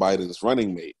Joe Biden's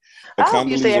running mate. I hope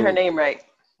you say her name right.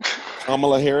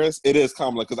 Kamala Harris. It is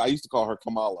Kamala because I used to call her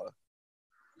Kamala.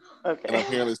 Okay. And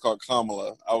apparently it's called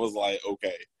Kamala. I was like,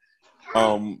 okay.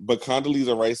 But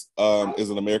Condoleezza Rice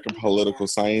is an American political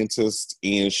scientist,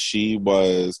 and she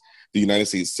was the United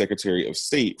States Secretary of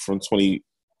State from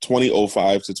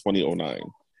 2005 to 2009.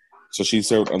 So she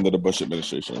served under the Bush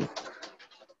administration.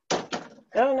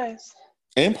 Oh, nice.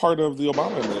 And part of the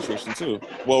Obama administration, too.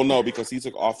 Well, no, because he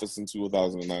took office in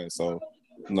 2009. So,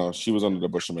 no, she was under the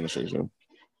Bush administration.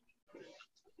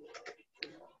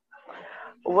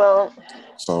 Well,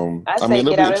 so I say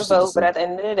get out and vote, but at the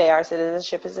end of the day, our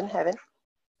citizenship is in heaven.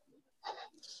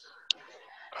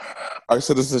 Our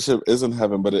citizenship is in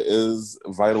heaven, but it is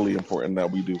vitally important that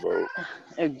we do vote.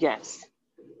 Yes.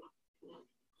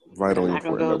 Vitally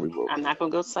important that we vote. I'm not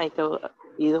going to go psycho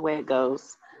either way it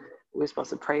goes. We're supposed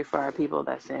to pray for our people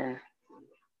that's in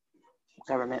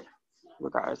government,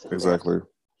 regardless of exactly.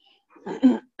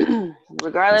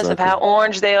 Regardless of how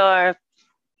orange they are,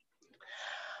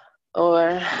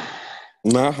 or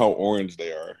not how orange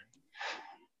they are,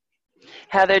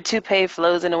 how their toupee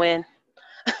flows in the wind.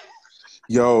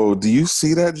 Yo, do you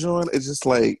see that, John? It's just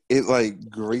like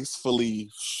gracefully.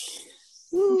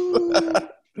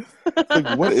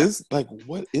 what is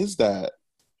that?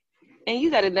 And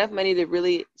you got enough money to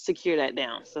really secure that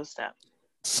down, so stop.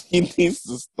 He needs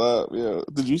to stop. Yeah.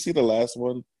 Did you see the last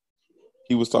one?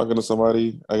 He was talking to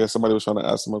somebody. I guess somebody was trying to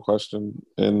ask him a question,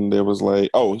 and it was like,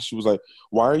 she was like,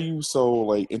 "Why are you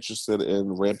so interested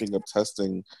in ramping up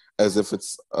testing as if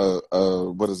it's a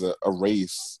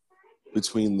race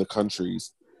between the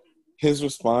countries?" His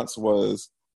response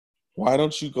was, "Why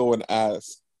don't you go and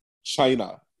ask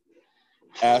China?"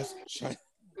 Ask China.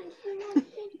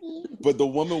 But the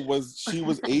woman was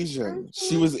Asian.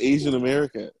 She was Asian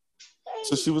American.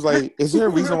 So she was like, "Is there a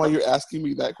reason why you're asking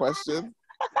me that question?"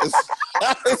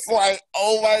 It's like,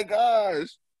 oh my gosh.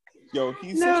 Yo,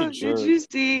 he's such a jerk. Did you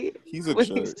see he's a when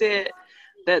jerk. He said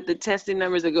that the testing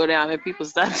numbers would go down if people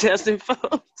stop testing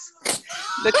folks?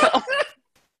 Did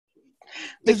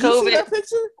you see that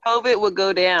picture? COVID would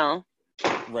go down.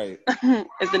 Right.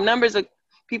 If the numbers of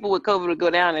people with COVID would go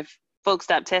down if folks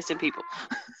stopped testing people.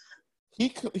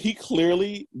 He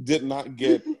clearly did not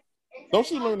get. Don't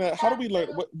you learn that? How do we learn?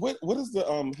 What is the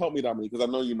help me, Dominique? Because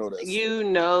I know you know this.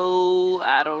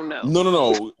 I don't know.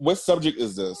 No. What subject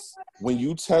is this? When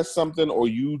you test something or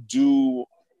you do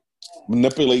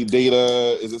manipulate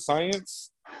data, is it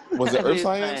science? Was it earth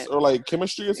science or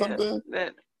chemistry or something?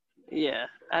 Yeah,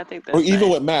 I think that's. Or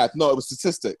even with math? No, it was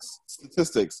statistics.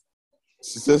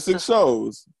 Statistics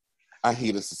shows I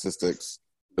hated statistics.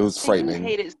 It was frightening. You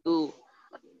hated school.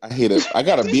 I hate it. I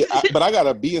got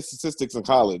a B in statistics in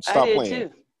college. I Stop did playing.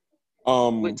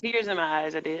 too. With tears in my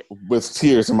eyes, I did. With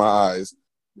tears in my eyes.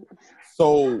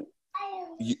 So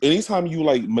anytime you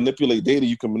like manipulate data,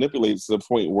 you can manipulate it to the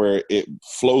point where it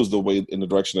flows the way in the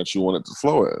direction that you want it to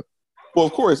flow in. Well,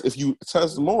 of course, if you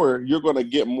test more, you're going to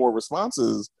get more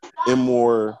responses and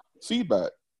more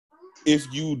feedback. If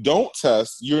you don't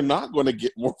test, you're not going to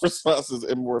get more responses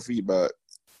and more feedback.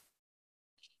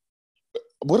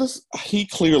 What is he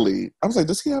clearly? I was like,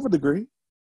 does he have a degree?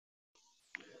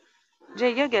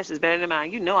 Jay, your guess is better than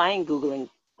mine. You know I ain't Googling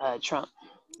Trump.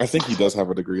 I think he does have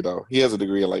a degree, though. He has a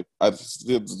degree in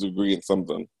he has a degree in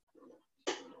something.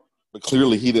 But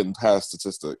clearly he didn't pass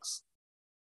statistics.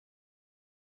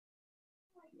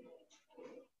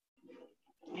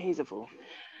 He's a fool.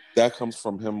 That comes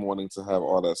from him wanting to have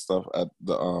all that stuff at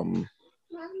the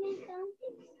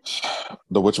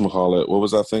whatchamacallit, what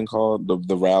was that thing called?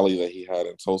 The rally that he had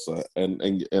in Tulsa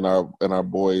and our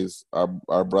boys,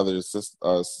 our brothers'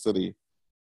 city,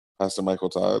 Pastor Michael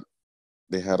Todd,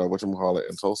 they had a whatchamacallit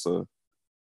in Tulsa.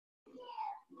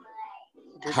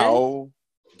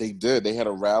 They did. They had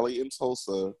a rally in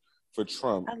Tulsa for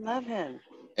Trump. I love him.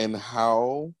 And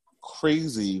how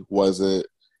crazy was it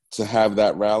to have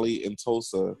that rally in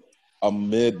Tulsa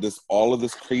amid all of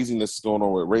this craziness going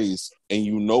on with race, and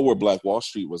you know where Black Wall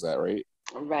Street was at, right?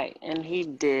 Right, and he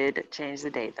did change the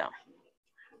date, though.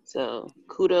 So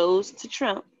kudos to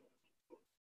Trump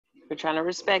for trying to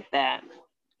respect that.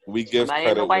 We give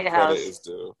credit where credit is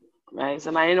due. Right,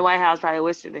 somebody in the White House probably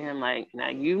whispered to him, like, now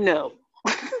you know.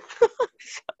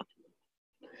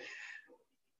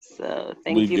 So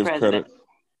thank you, President.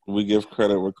 We give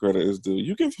credit where credit is due.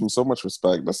 You give him so much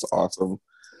respect. That's awesome.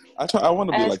 I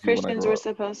want to be like you when I grow up. As Christians, we're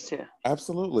supposed to.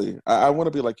 Absolutely. I want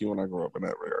to be like you when I grow up in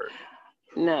that regard.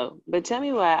 No, but tell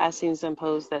me why I seen some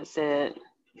posts that said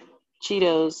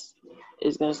Cheetos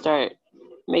is going to start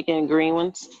making green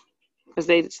ones because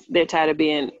they're tired of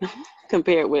being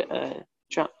compared with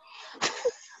Trump.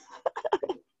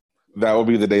 That will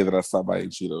be the day that I stop buying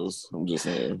Cheetos. I'm just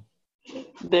saying.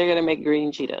 They're going to make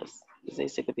green Cheetos because they're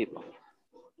sick of people.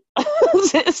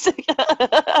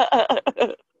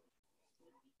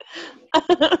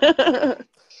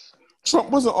 Trump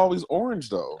wasn't always orange,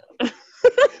 though.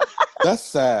 That's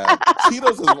sad.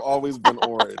 Cheetos have always been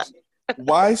orange.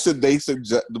 Why should they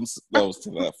subject themselves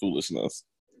to that foolishness?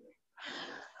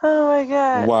 Oh my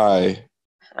God. Why?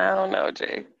 I don't know,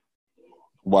 Jay.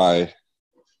 Why?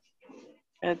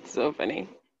 That's so funny.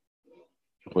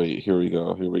 Wait, here we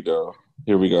go.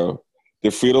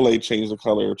 Did Frito-Lay change the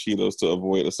color of Cheetos to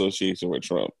avoid association with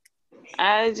Trump?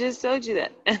 I just told you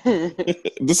that.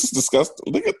 This is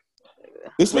disgusting. Look at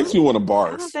this. Makes me want to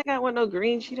barf. I don't think I want no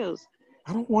green Cheetos.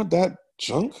 I don't want that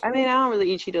junk. I mean, I don't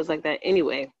really eat Cheetos like that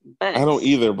anyway. But I don't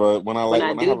either. But when I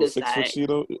have a fix for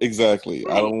Cheeto, exactly.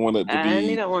 Right. I don't want it to be. I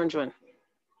need an orange one,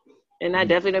 and I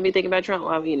definitely don't be thinking about Trump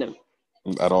while I'm eating them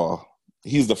at all.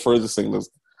 He's the furthest thing that's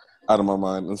out of my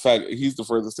mind. In fact, he's the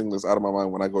furthest thing that's out of my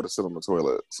mind when I go to sit on the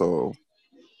toilet. So.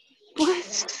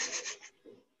 What?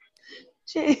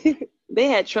 They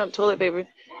had Trump toilet paper.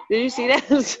 Did you see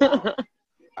that?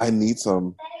 I need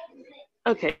some.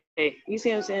 Okay. You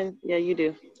see what I'm saying? Yeah, you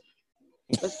do.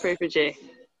 Let's pray for Jay.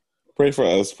 Pray for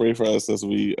us. Pray for us as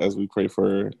we pray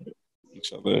for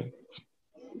each other.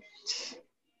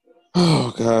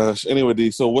 Oh gosh. Anyway,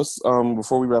 D, so what's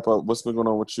before we wrap up, what's been going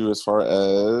on with you as far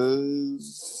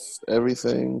as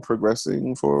everything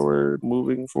progressing forward,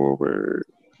 moving forward?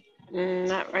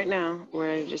 Not right now.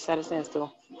 We're just at a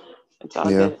standstill. It's all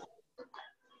good.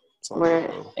 We're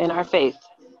in our faith.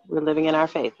 We're living in our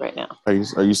faith right now. Are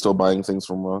you still buying things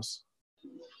from Ross?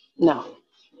 No.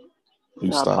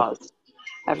 You stopped? I paused.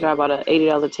 After I bought an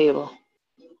 $80 table.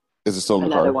 Is it still in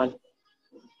the another car? One.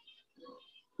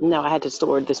 No, I had to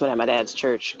store this one at my dad's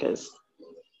church because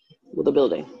with the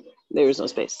building, there was no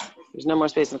space. There's no more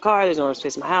space in the car. There's no more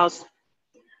space in my house.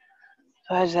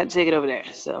 So I just had to take it over there.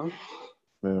 So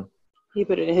yeah. He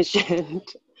put it in his shed.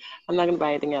 I'm not going to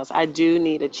buy anything else. I do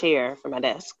need a chair for my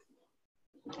desk.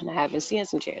 And I have been seeing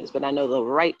some chairs, but I know the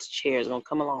right chair is going to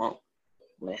come along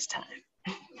when it's time.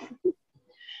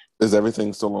 Is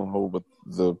everything still on hold with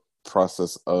the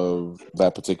process of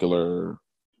that particular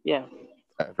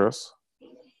address?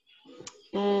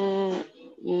 No.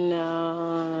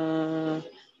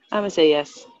 I'm going to say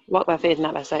yes. Walk by faith,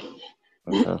 not by sight.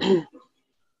 Okay.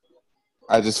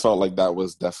 I just felt like that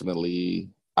was definitely...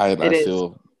 I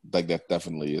feel like that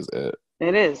definitely is it.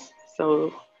 It is.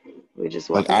 So we just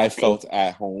walk. Like I felt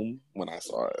at home when I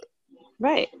saw it.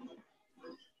 Right.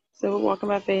 So we're walking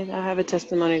by faith. I have a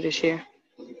testimony to share.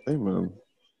 Amen.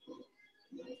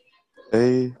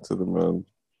 A to the men.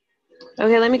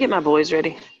 Okay, let me get my boys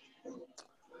ready.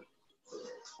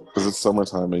 Because it's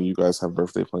summertime and you guys have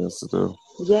birthday plans to do.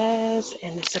 Yes,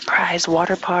 and the surprise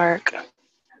water park.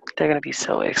 They're gonna be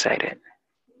so excited.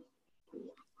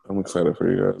 I'm excited for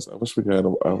you guys. I wish we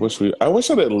could. I wish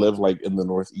I didn't live like in the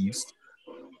Northeast.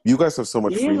 You guys have so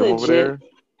much You're freedom over legit there.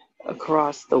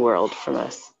 across the world from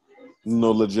us.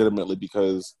 No, legitimately,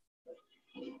 because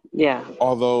Yeah.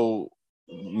 although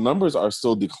numbers are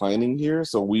still declining here,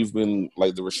 so we've been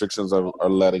like the restrictions are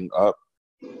letting up,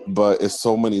 but it's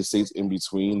so many states in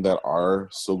between that are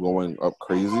still going up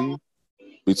crazy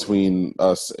between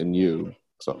us and you.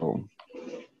 So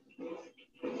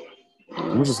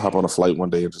let me just hop on a flight one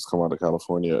day and just come out to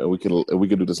California, and we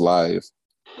can do this live.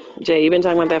 Jay, you've been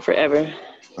talking about that forever.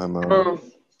 I know.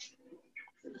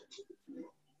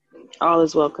 All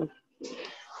is welcome.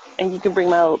 And you can bring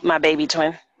my baby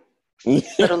twin,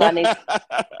 little Lanice.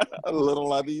 Little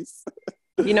Lanice.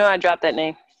 You know I dropped that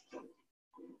name.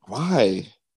 Why?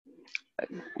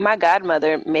 My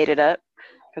godmother made it up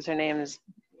because her name is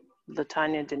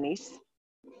LaTanya Denise.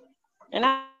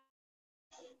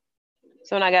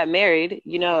 So when I got married,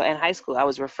 in high school, I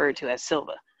was referred to as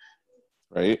Silva.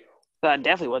 Right. So I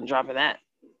definitely wasn't dropping that.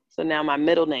 So now my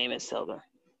middle name is Silva.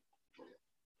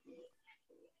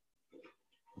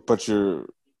 But your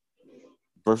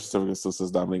birth certificate still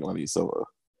says Dominique Lanice Silva.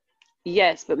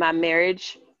 Yes, but my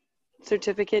marriage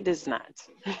certificate does not.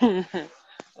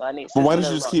 But why did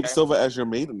you just keep Silva as your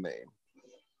maiden name?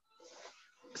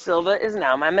 Silva is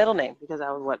now my middle name because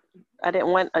I didn't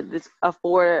want a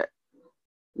four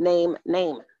name.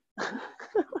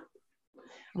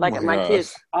 Like my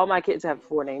kids, all my kids have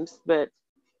four names, but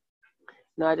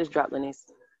no, I just dropped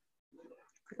Lanice.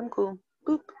 I'm cool.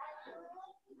 Boop.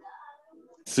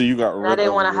 So you got rid of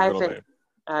your middle name.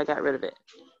 I got rid of it,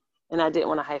 and I didn't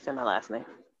want to hyphen my last name.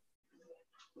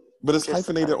 But it's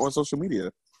hyphenated on social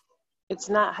media. It's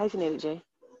not hyphenated, Jay.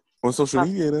 On social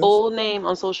media, it is. Full name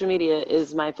on social media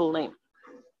is my full name.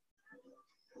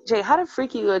 Jay, how the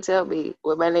freak you gonna tell me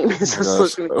what my name is on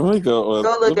social media? Let me go.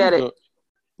 Go look at it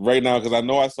right now because I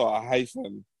know I saw a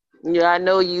hyphen. Yeah, I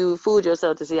know you fooled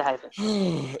yourself to see a hyphen.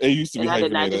 It used to be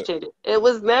hyphenated. I did not just change it. It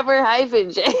was never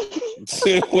hyphen, Jay.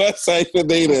 It was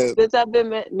hyphenated. Since I've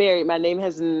been married, my name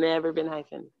has never been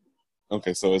hyphen.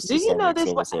 Okay, so it's. Do you know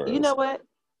this? You know what?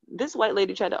 This white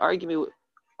lady tried to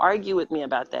argue with me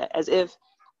about that, as if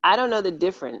I don't know the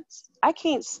difference. I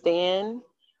can't stand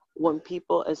when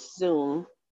people assume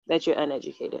that you're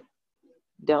uneducated.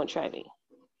 Don't try me.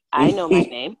 I know my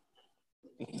name.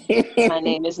 My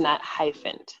name is not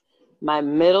hyphened. My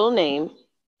middle name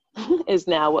is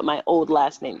now what my old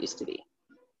last name used to be.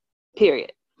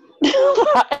 Period.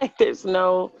 There's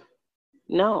no.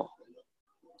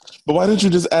 But why didn't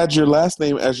you just add your last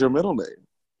name as your middle name?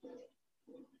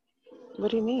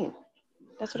 What do you mean?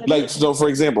 That's what I did. So for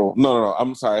example, no,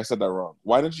 I'm sorry, I said that wrong.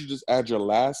 Why didn't you just add your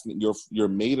last name, your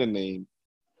maiden name,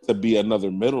 to be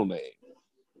another middle name?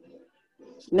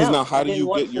 No, now how I do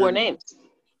you get four names.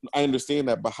 I understand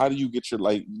that, but how do you get your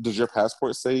does your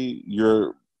passport say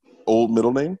your old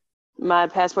middle name? My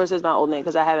passport says my old name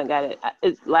because I haven't got it.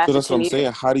 It lasted so that's what I'm years.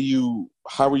 saying.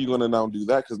 How are you going to now do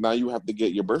that? Because now you have to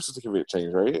get your birth certificate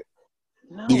changed, right?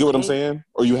 No, you get what I'm saying?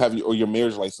 Or your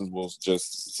marriage license will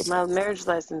just. My marriage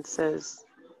license says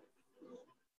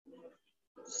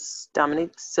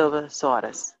Dominique Silva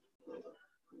Soares.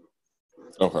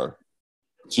 Okay.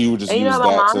 So you would just use that.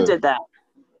 My mom did that.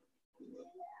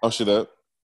 Oh, she did?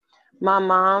 My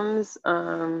mom's,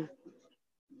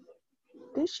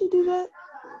 did she do that?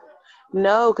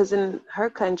 No, because in her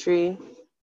country,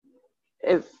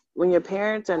 when your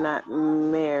parents are not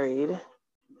married,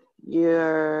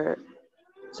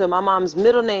 so my mom's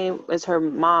middle name is her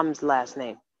mom's last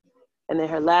name. And then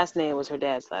her last name was her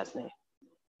dad's last name.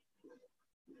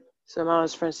 So my mom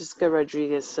was Francisca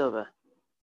Rodriguez Silva.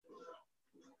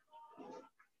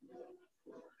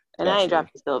 And I ain't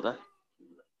dropped Silva.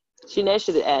 She never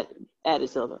should have added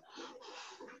Silva.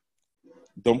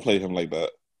 Don't play him like that.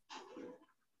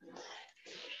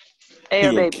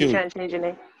 Hey, babe, you trying to change your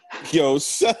name? Yo,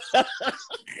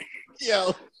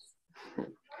 yo.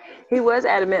 He was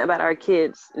adamant about our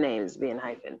kids' names being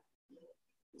hyphen.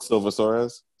 Silva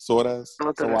Soares?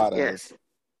 Yes.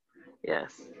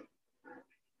 Yes.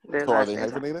 So are they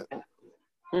hyphenated?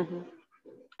 Mm-hmm.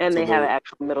 And they have an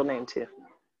actual middle name too.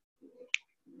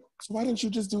 So why didn't you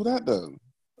just do that then?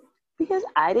 Because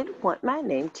I didn't want my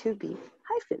name to be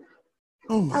hyphen.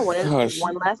 Oh my I wanted gosh.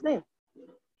 one last name.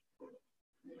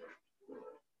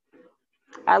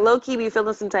 I low-key be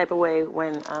feeling some type of way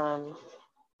when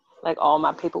like all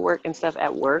my paperwork and stuff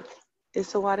at work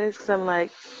It's the water because I'm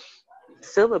like,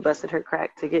 Silva busted her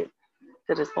crack to get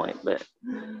to this point, but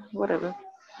whatever.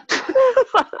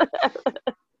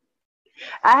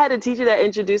 I had a teacher that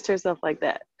introduced herself like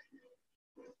that.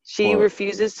 She What?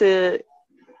 refuses to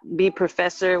be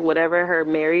professor, whatever her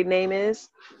married name is,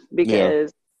 Yeah.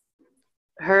 because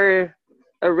her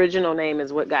original name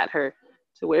is what got her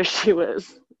to where she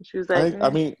was. She was like, I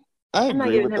mean, I I'm not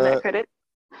agree giving with him that that. credit.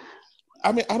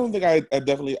 I mean, I don't think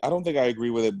I agree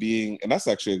with it being, and that's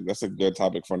a good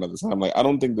topic for another time. Like, I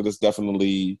don't think that it's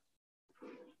definitely,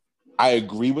 I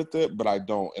agree with it, but I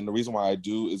don't. And the reason why I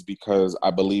do is because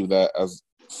I believe that as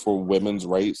for women's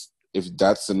rights, if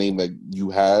that's the name that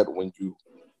you had when you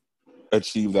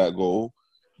achieve that goal,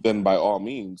 then by all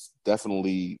means,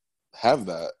 definitely have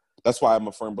that. That's why I'm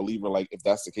a firm believer, like, if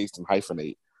that's the case, then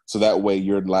hyphenate. So that way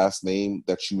your last name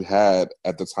that you had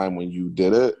at the time when you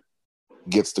did it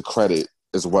gets the credit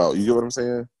as well. You get what I'm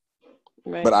saying?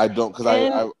 Right. But I don't, because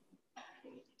And I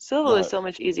Silva go is ahead. so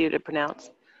much easier to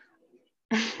pronounce.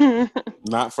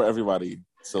 Not for everybody,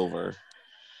 Silver.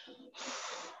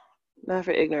 Not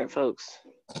for ignorant folks.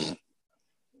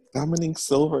 Dominique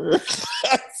Silver.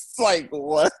 It's like,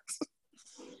 what?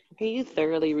 Can you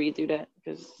thoroughly read through that?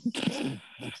 Because it's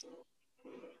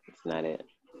not it.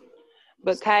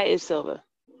 But Kai is Silva.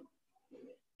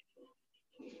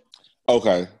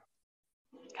 Okay.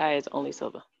 Kai is only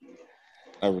Silva.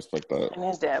 I respect that. And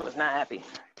his dad was not happy.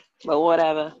 But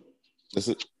whatever. Is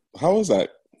it, how is that?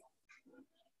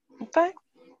 Okay.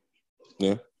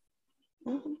 Yeah.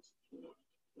 Mm-hmm.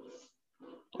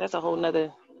 That's a whole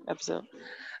nother episode.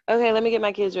 Okay, let me get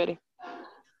my kids ready.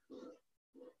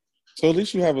 So at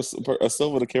least you have a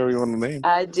Silver to carry on the name.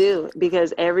 I do,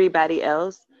 because everybody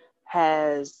else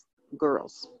has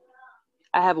girls.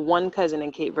 I have one cousin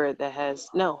in Cape Verde that has,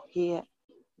 no,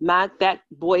 that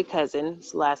boy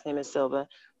cousin's last name is Silva,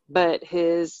 but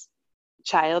his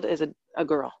child is a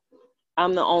girl.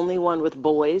 I'm the only one with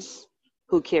boys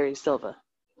who carry Silva.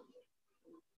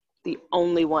 The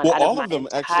only one Well, out of all my of them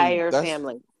actually, entire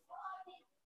family.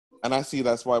 and I see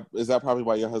that's why, is that probably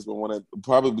why your husband wanted,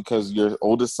 probably because your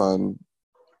oldest son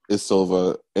is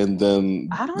Silva, and then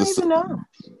I don't even know.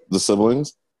 the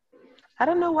siblings? I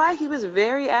don't know why he was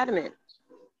very adamant.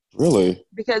 Really?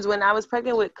 Because when I was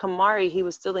pregnant with Kamari, he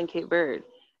was still in Cape Verde.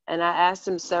 And I asked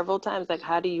him several times, like,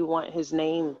 how do you want his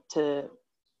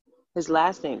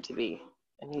last name to be?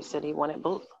 And he said he wanted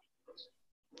both.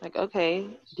 Like, okay,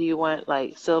 do you want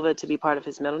like Silva to be part of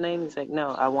his middle name? He's like, no,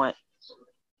 I want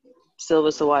Silva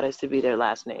Sawadas to be their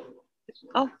last name.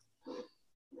 Oh,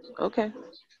 okay.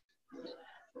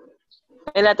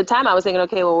 And at the time I was thinking,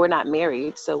 okay, well, we're not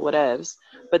married, so whatevs.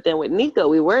 But then with Nico,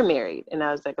 we were married. And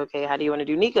I was like, okay, how do you want to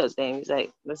do Nico's name? He's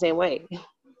like, the same way.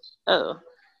 Oh,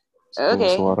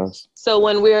 okay. Suarez. So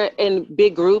when we're in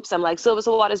big groups, I'm like, Silva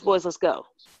Sawadas boys, let's go.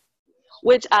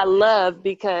 Which I love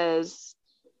because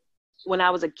when I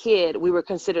was a kid, we were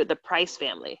considered the Price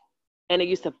family. And it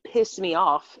used to piss me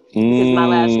off because my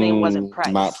last name wasn't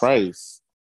Price. Not Price.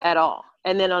 At all.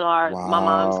 And then on my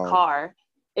mom's Wow. car,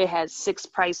 it had 6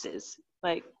 prices.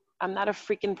 Like, I'm not a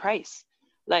freaking Price.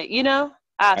 Like, you know?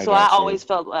 So I always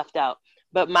felt left out.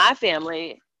 But my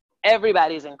family,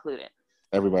 everybody's included.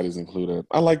 Everybody's included.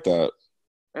 I like that.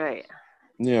 Right.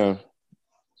 Yeah.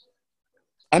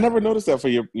 I never noticed that for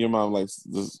your mom, like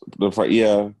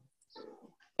yeah.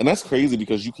 And that's crazy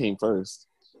because you came first.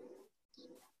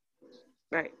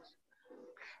 Right.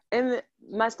 And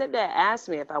my stepdad asked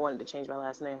me if I wanted to change my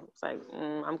last name. It's like,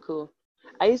 I'm cool.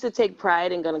 I used to take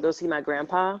pride in going to go see my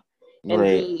grandpa, and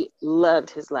Right. he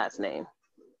loved his last name.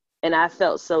 And I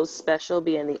felt so special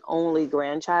being the only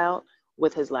grandchild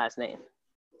with his last name.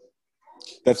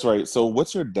 That's right. So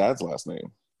what's your dad's last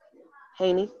name?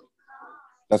 Haney.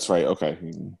 That's right. Okay.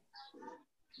 And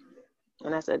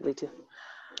that's ugly too.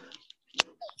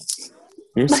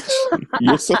 You're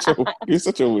such a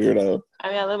weirdo. I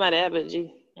mean, I love my dad, but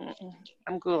gee,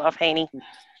 I'm cool off Haney.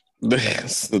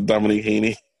 Dominique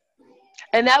Haney.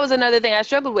 And that was another thing I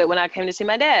struggled with when I came to see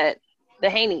my dad. The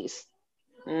Haneys.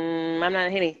 I'm not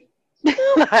a Haney.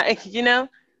 Like, you know?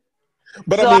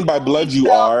 But So I mean, by blood you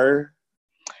are.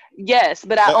 Yes,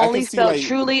 but I only see, felt like,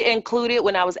 truly included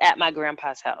when I was at my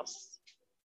grandpa's house.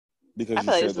 Because I you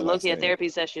feel like shared this the is last low-key a name. therapy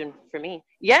session for me.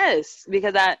 Yes,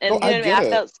 because I you know what I mean? I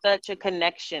it. felt such a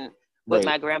connection with Right.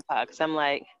 my grandpa because I'm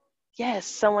like, yes,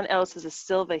 someone else is a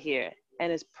Silva here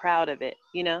and is proud of it,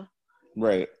 you know?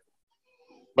 Right.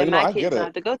 But And my I kids get don't it.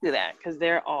 have to go through that because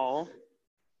they're all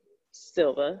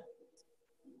Silva,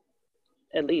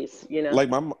 at least, you know? Like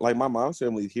my mom's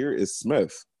family here is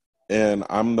Smith, and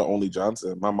I'm the only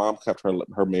Johnson. My mom kept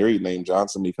her married name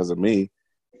Johnson because of me,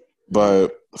 but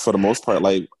for the most part,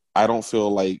 like I don't feel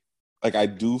like like I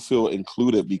do feel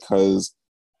included because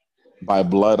by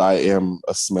blood I am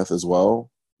a Smith as well,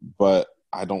 but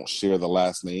I don't share the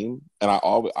last name, and I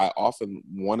often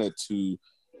wanted to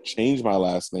change my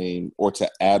last name or to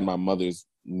add my mother's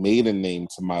maiden name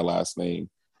to my last name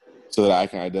so that I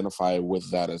can identify with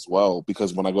that as well.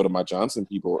 Because when I go to my Johnson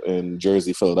people in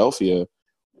Jersey, Philadelphia,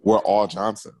 we're all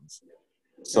Johnsons.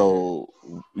 So,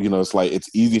 it's like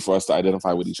it's easy for us to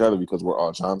identify with each other because we're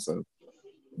all Johnson.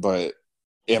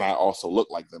 And I also look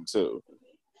like them too.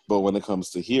 But when it comes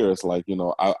to here, it's like,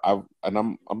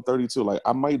 I'm 32. Like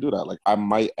I might do that. Like I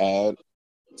might add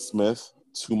Smith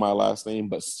to my last name,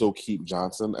 but still keep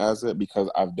Johnson as it because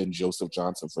I've been Joseph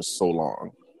Johnson for so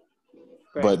long.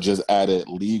 Right. But just add it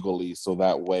legally so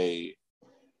that way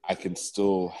I can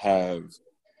still have,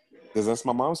 because that's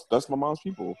my mom's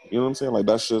people. You know what I'm saying? Like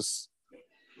that's just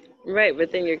right.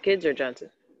 But then your kids are Johnson.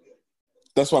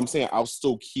 That's what I'm saying. I'll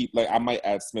still keep, like I might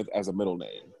add Smith as a middle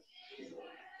name.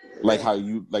 Like how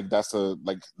you, like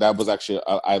that was actually,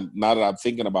 now that I'm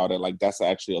thinking about it, like that's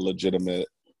actually a legitimate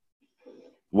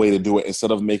way to do it.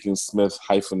 Instead of making Smith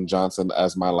 - Johnson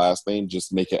as my last name,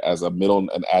 just make it as an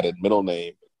added middle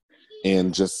name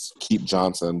and just keep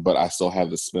Johnson, but I still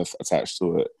have the Smith attached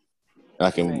to it. And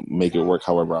I can make it work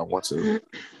however I want to.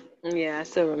 Yeah, I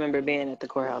still remember being at the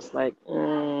courthouse like,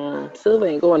 Silva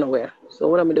ain't going nowhere. So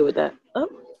what I'm going to do with that? Oh,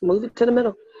 move it to the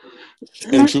middle.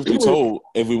 And truth be told,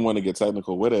 if we want to get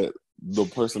technical with it, the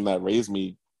person that raised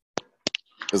me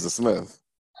is a Smith.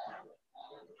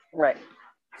 Right.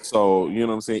 So, you know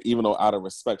what I'm saying? Even though out of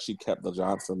respect, she kept the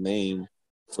Johnson name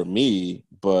for me,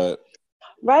 but...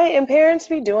 Right, and parents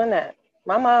be doing that.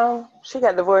 My mom, she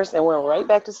got divorced and went right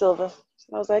back to Silva.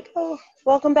 So I was like, oh,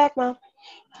 welcome back, Mom.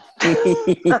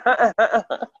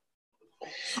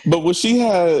 But when she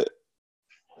had...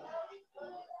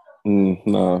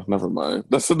 no, never mind.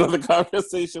 That's another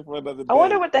conversation for another day. I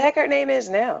wonder what the heck her name is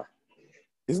now.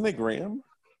 Isn't it Graham?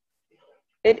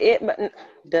 It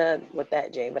done with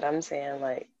that, Jay. But I'm saying,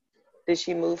 like, did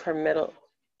she move her middle?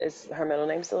 Is her middle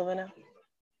name Silva now?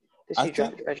 Did she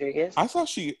drop Rodriguez?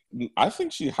 I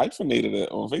think she hyphenated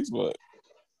it on Facebook.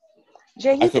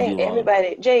 Jay, you think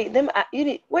everybody? Jay,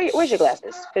 where's your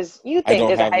glasses? Because you think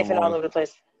there's a hyphen all over the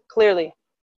place. Clearly.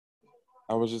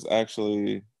 I was just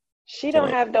actually. She don't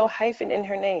have no hyphen in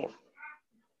her name.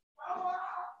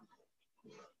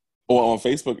 Well, on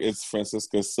Facebook, it's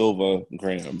Francisca Silva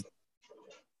Graham.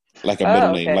 Like a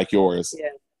middle name, like yours. Yeah.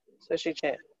 So she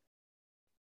can't.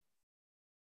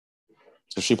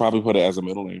 So she probably put it as a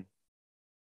middle name.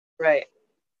 Right.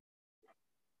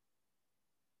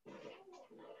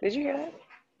 Did you hear that?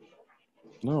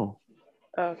 No.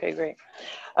 Oh, okay, great.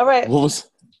 All right. I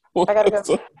gotta go.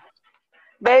 So,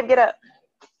 babe, get up.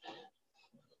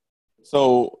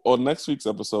 So on next week's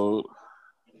episode,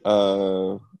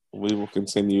 we will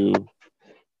continue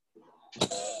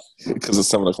because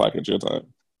it's 7:00 at your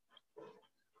time.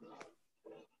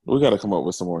 We got to come up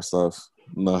with some more stuff.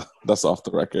 No, that's off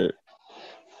the record.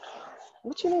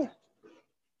 What you mean?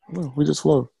 No, we just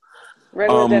flow.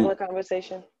 Regular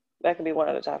conversation. That could be one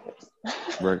of the topics.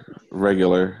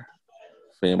 Regular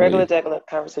family. Regular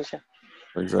conversation.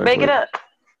 Exactly. Make it up.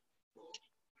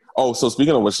 Oh, so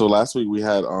speaking of which, so last week we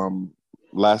had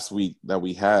Brian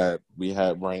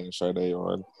and Sade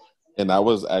on, and that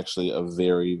was actually a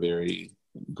very, very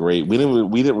great. We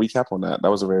didn't recap on that. That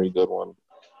was a very good one.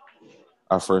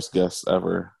 Our first guest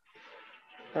ever.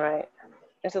 Right.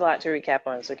 It's a lot to recap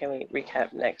on, so can we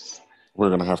recap next? We're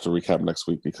gonna have to recap next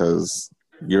week because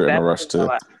you're in a rush too.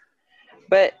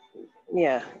 But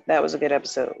yeah, that was a good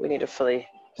episode. We need to fully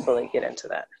get into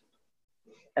that,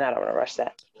 and I don't want to rush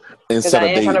that because I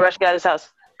ain't trying to rush you out of his house.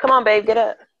 Come on, babe, get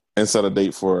up. And set a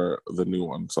date for the new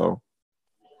one. So.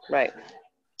 Right.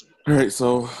 All right.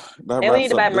 So that. And we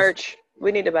need to buy merch.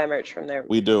 We need to buy merch from there.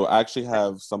 We do. I actually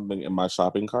have something in my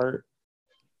shopping cart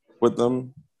with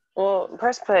them. Well,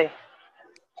 press play.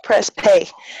 Press pay.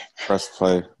 Press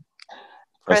play.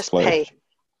 Press pay.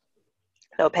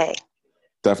 No pay.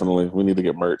 Definitely, we need to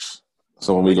get merch.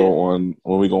 So when we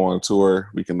go on tour,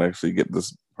 we can actually get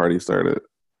this party started.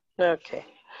 Okay.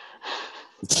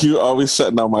 You always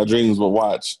shutting down my dreams, but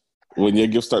watch. When your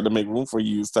gifts start to make room for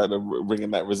you, start to bring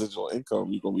in that residual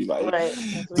income, you're going to be like, right.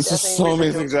 This is so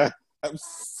amazing, Jack. I'm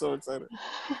so excited.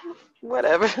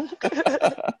 Whatever.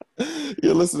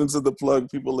 You're listening to The Plug,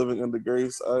 People Living Under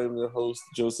Grace. I am your host,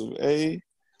 Joseph A.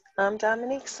 I'm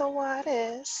Dominique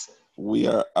Soares. We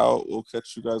are out. We'll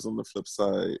catch you guys on the flip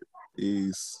side.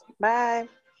 Peace. Bye.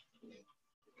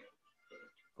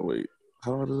 Oh, wait.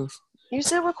 How do I do this? You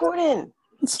still recording.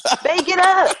 Babe, get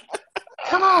up.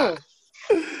 Come on.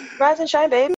 Rise and shine,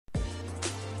 babe.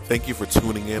 Thank you for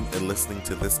tuning in and listening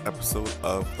to this episode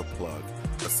of The Plug,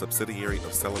 a subsidiary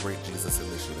of Celebrate Jesus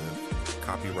Initiative.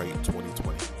 Copyright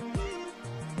 2020.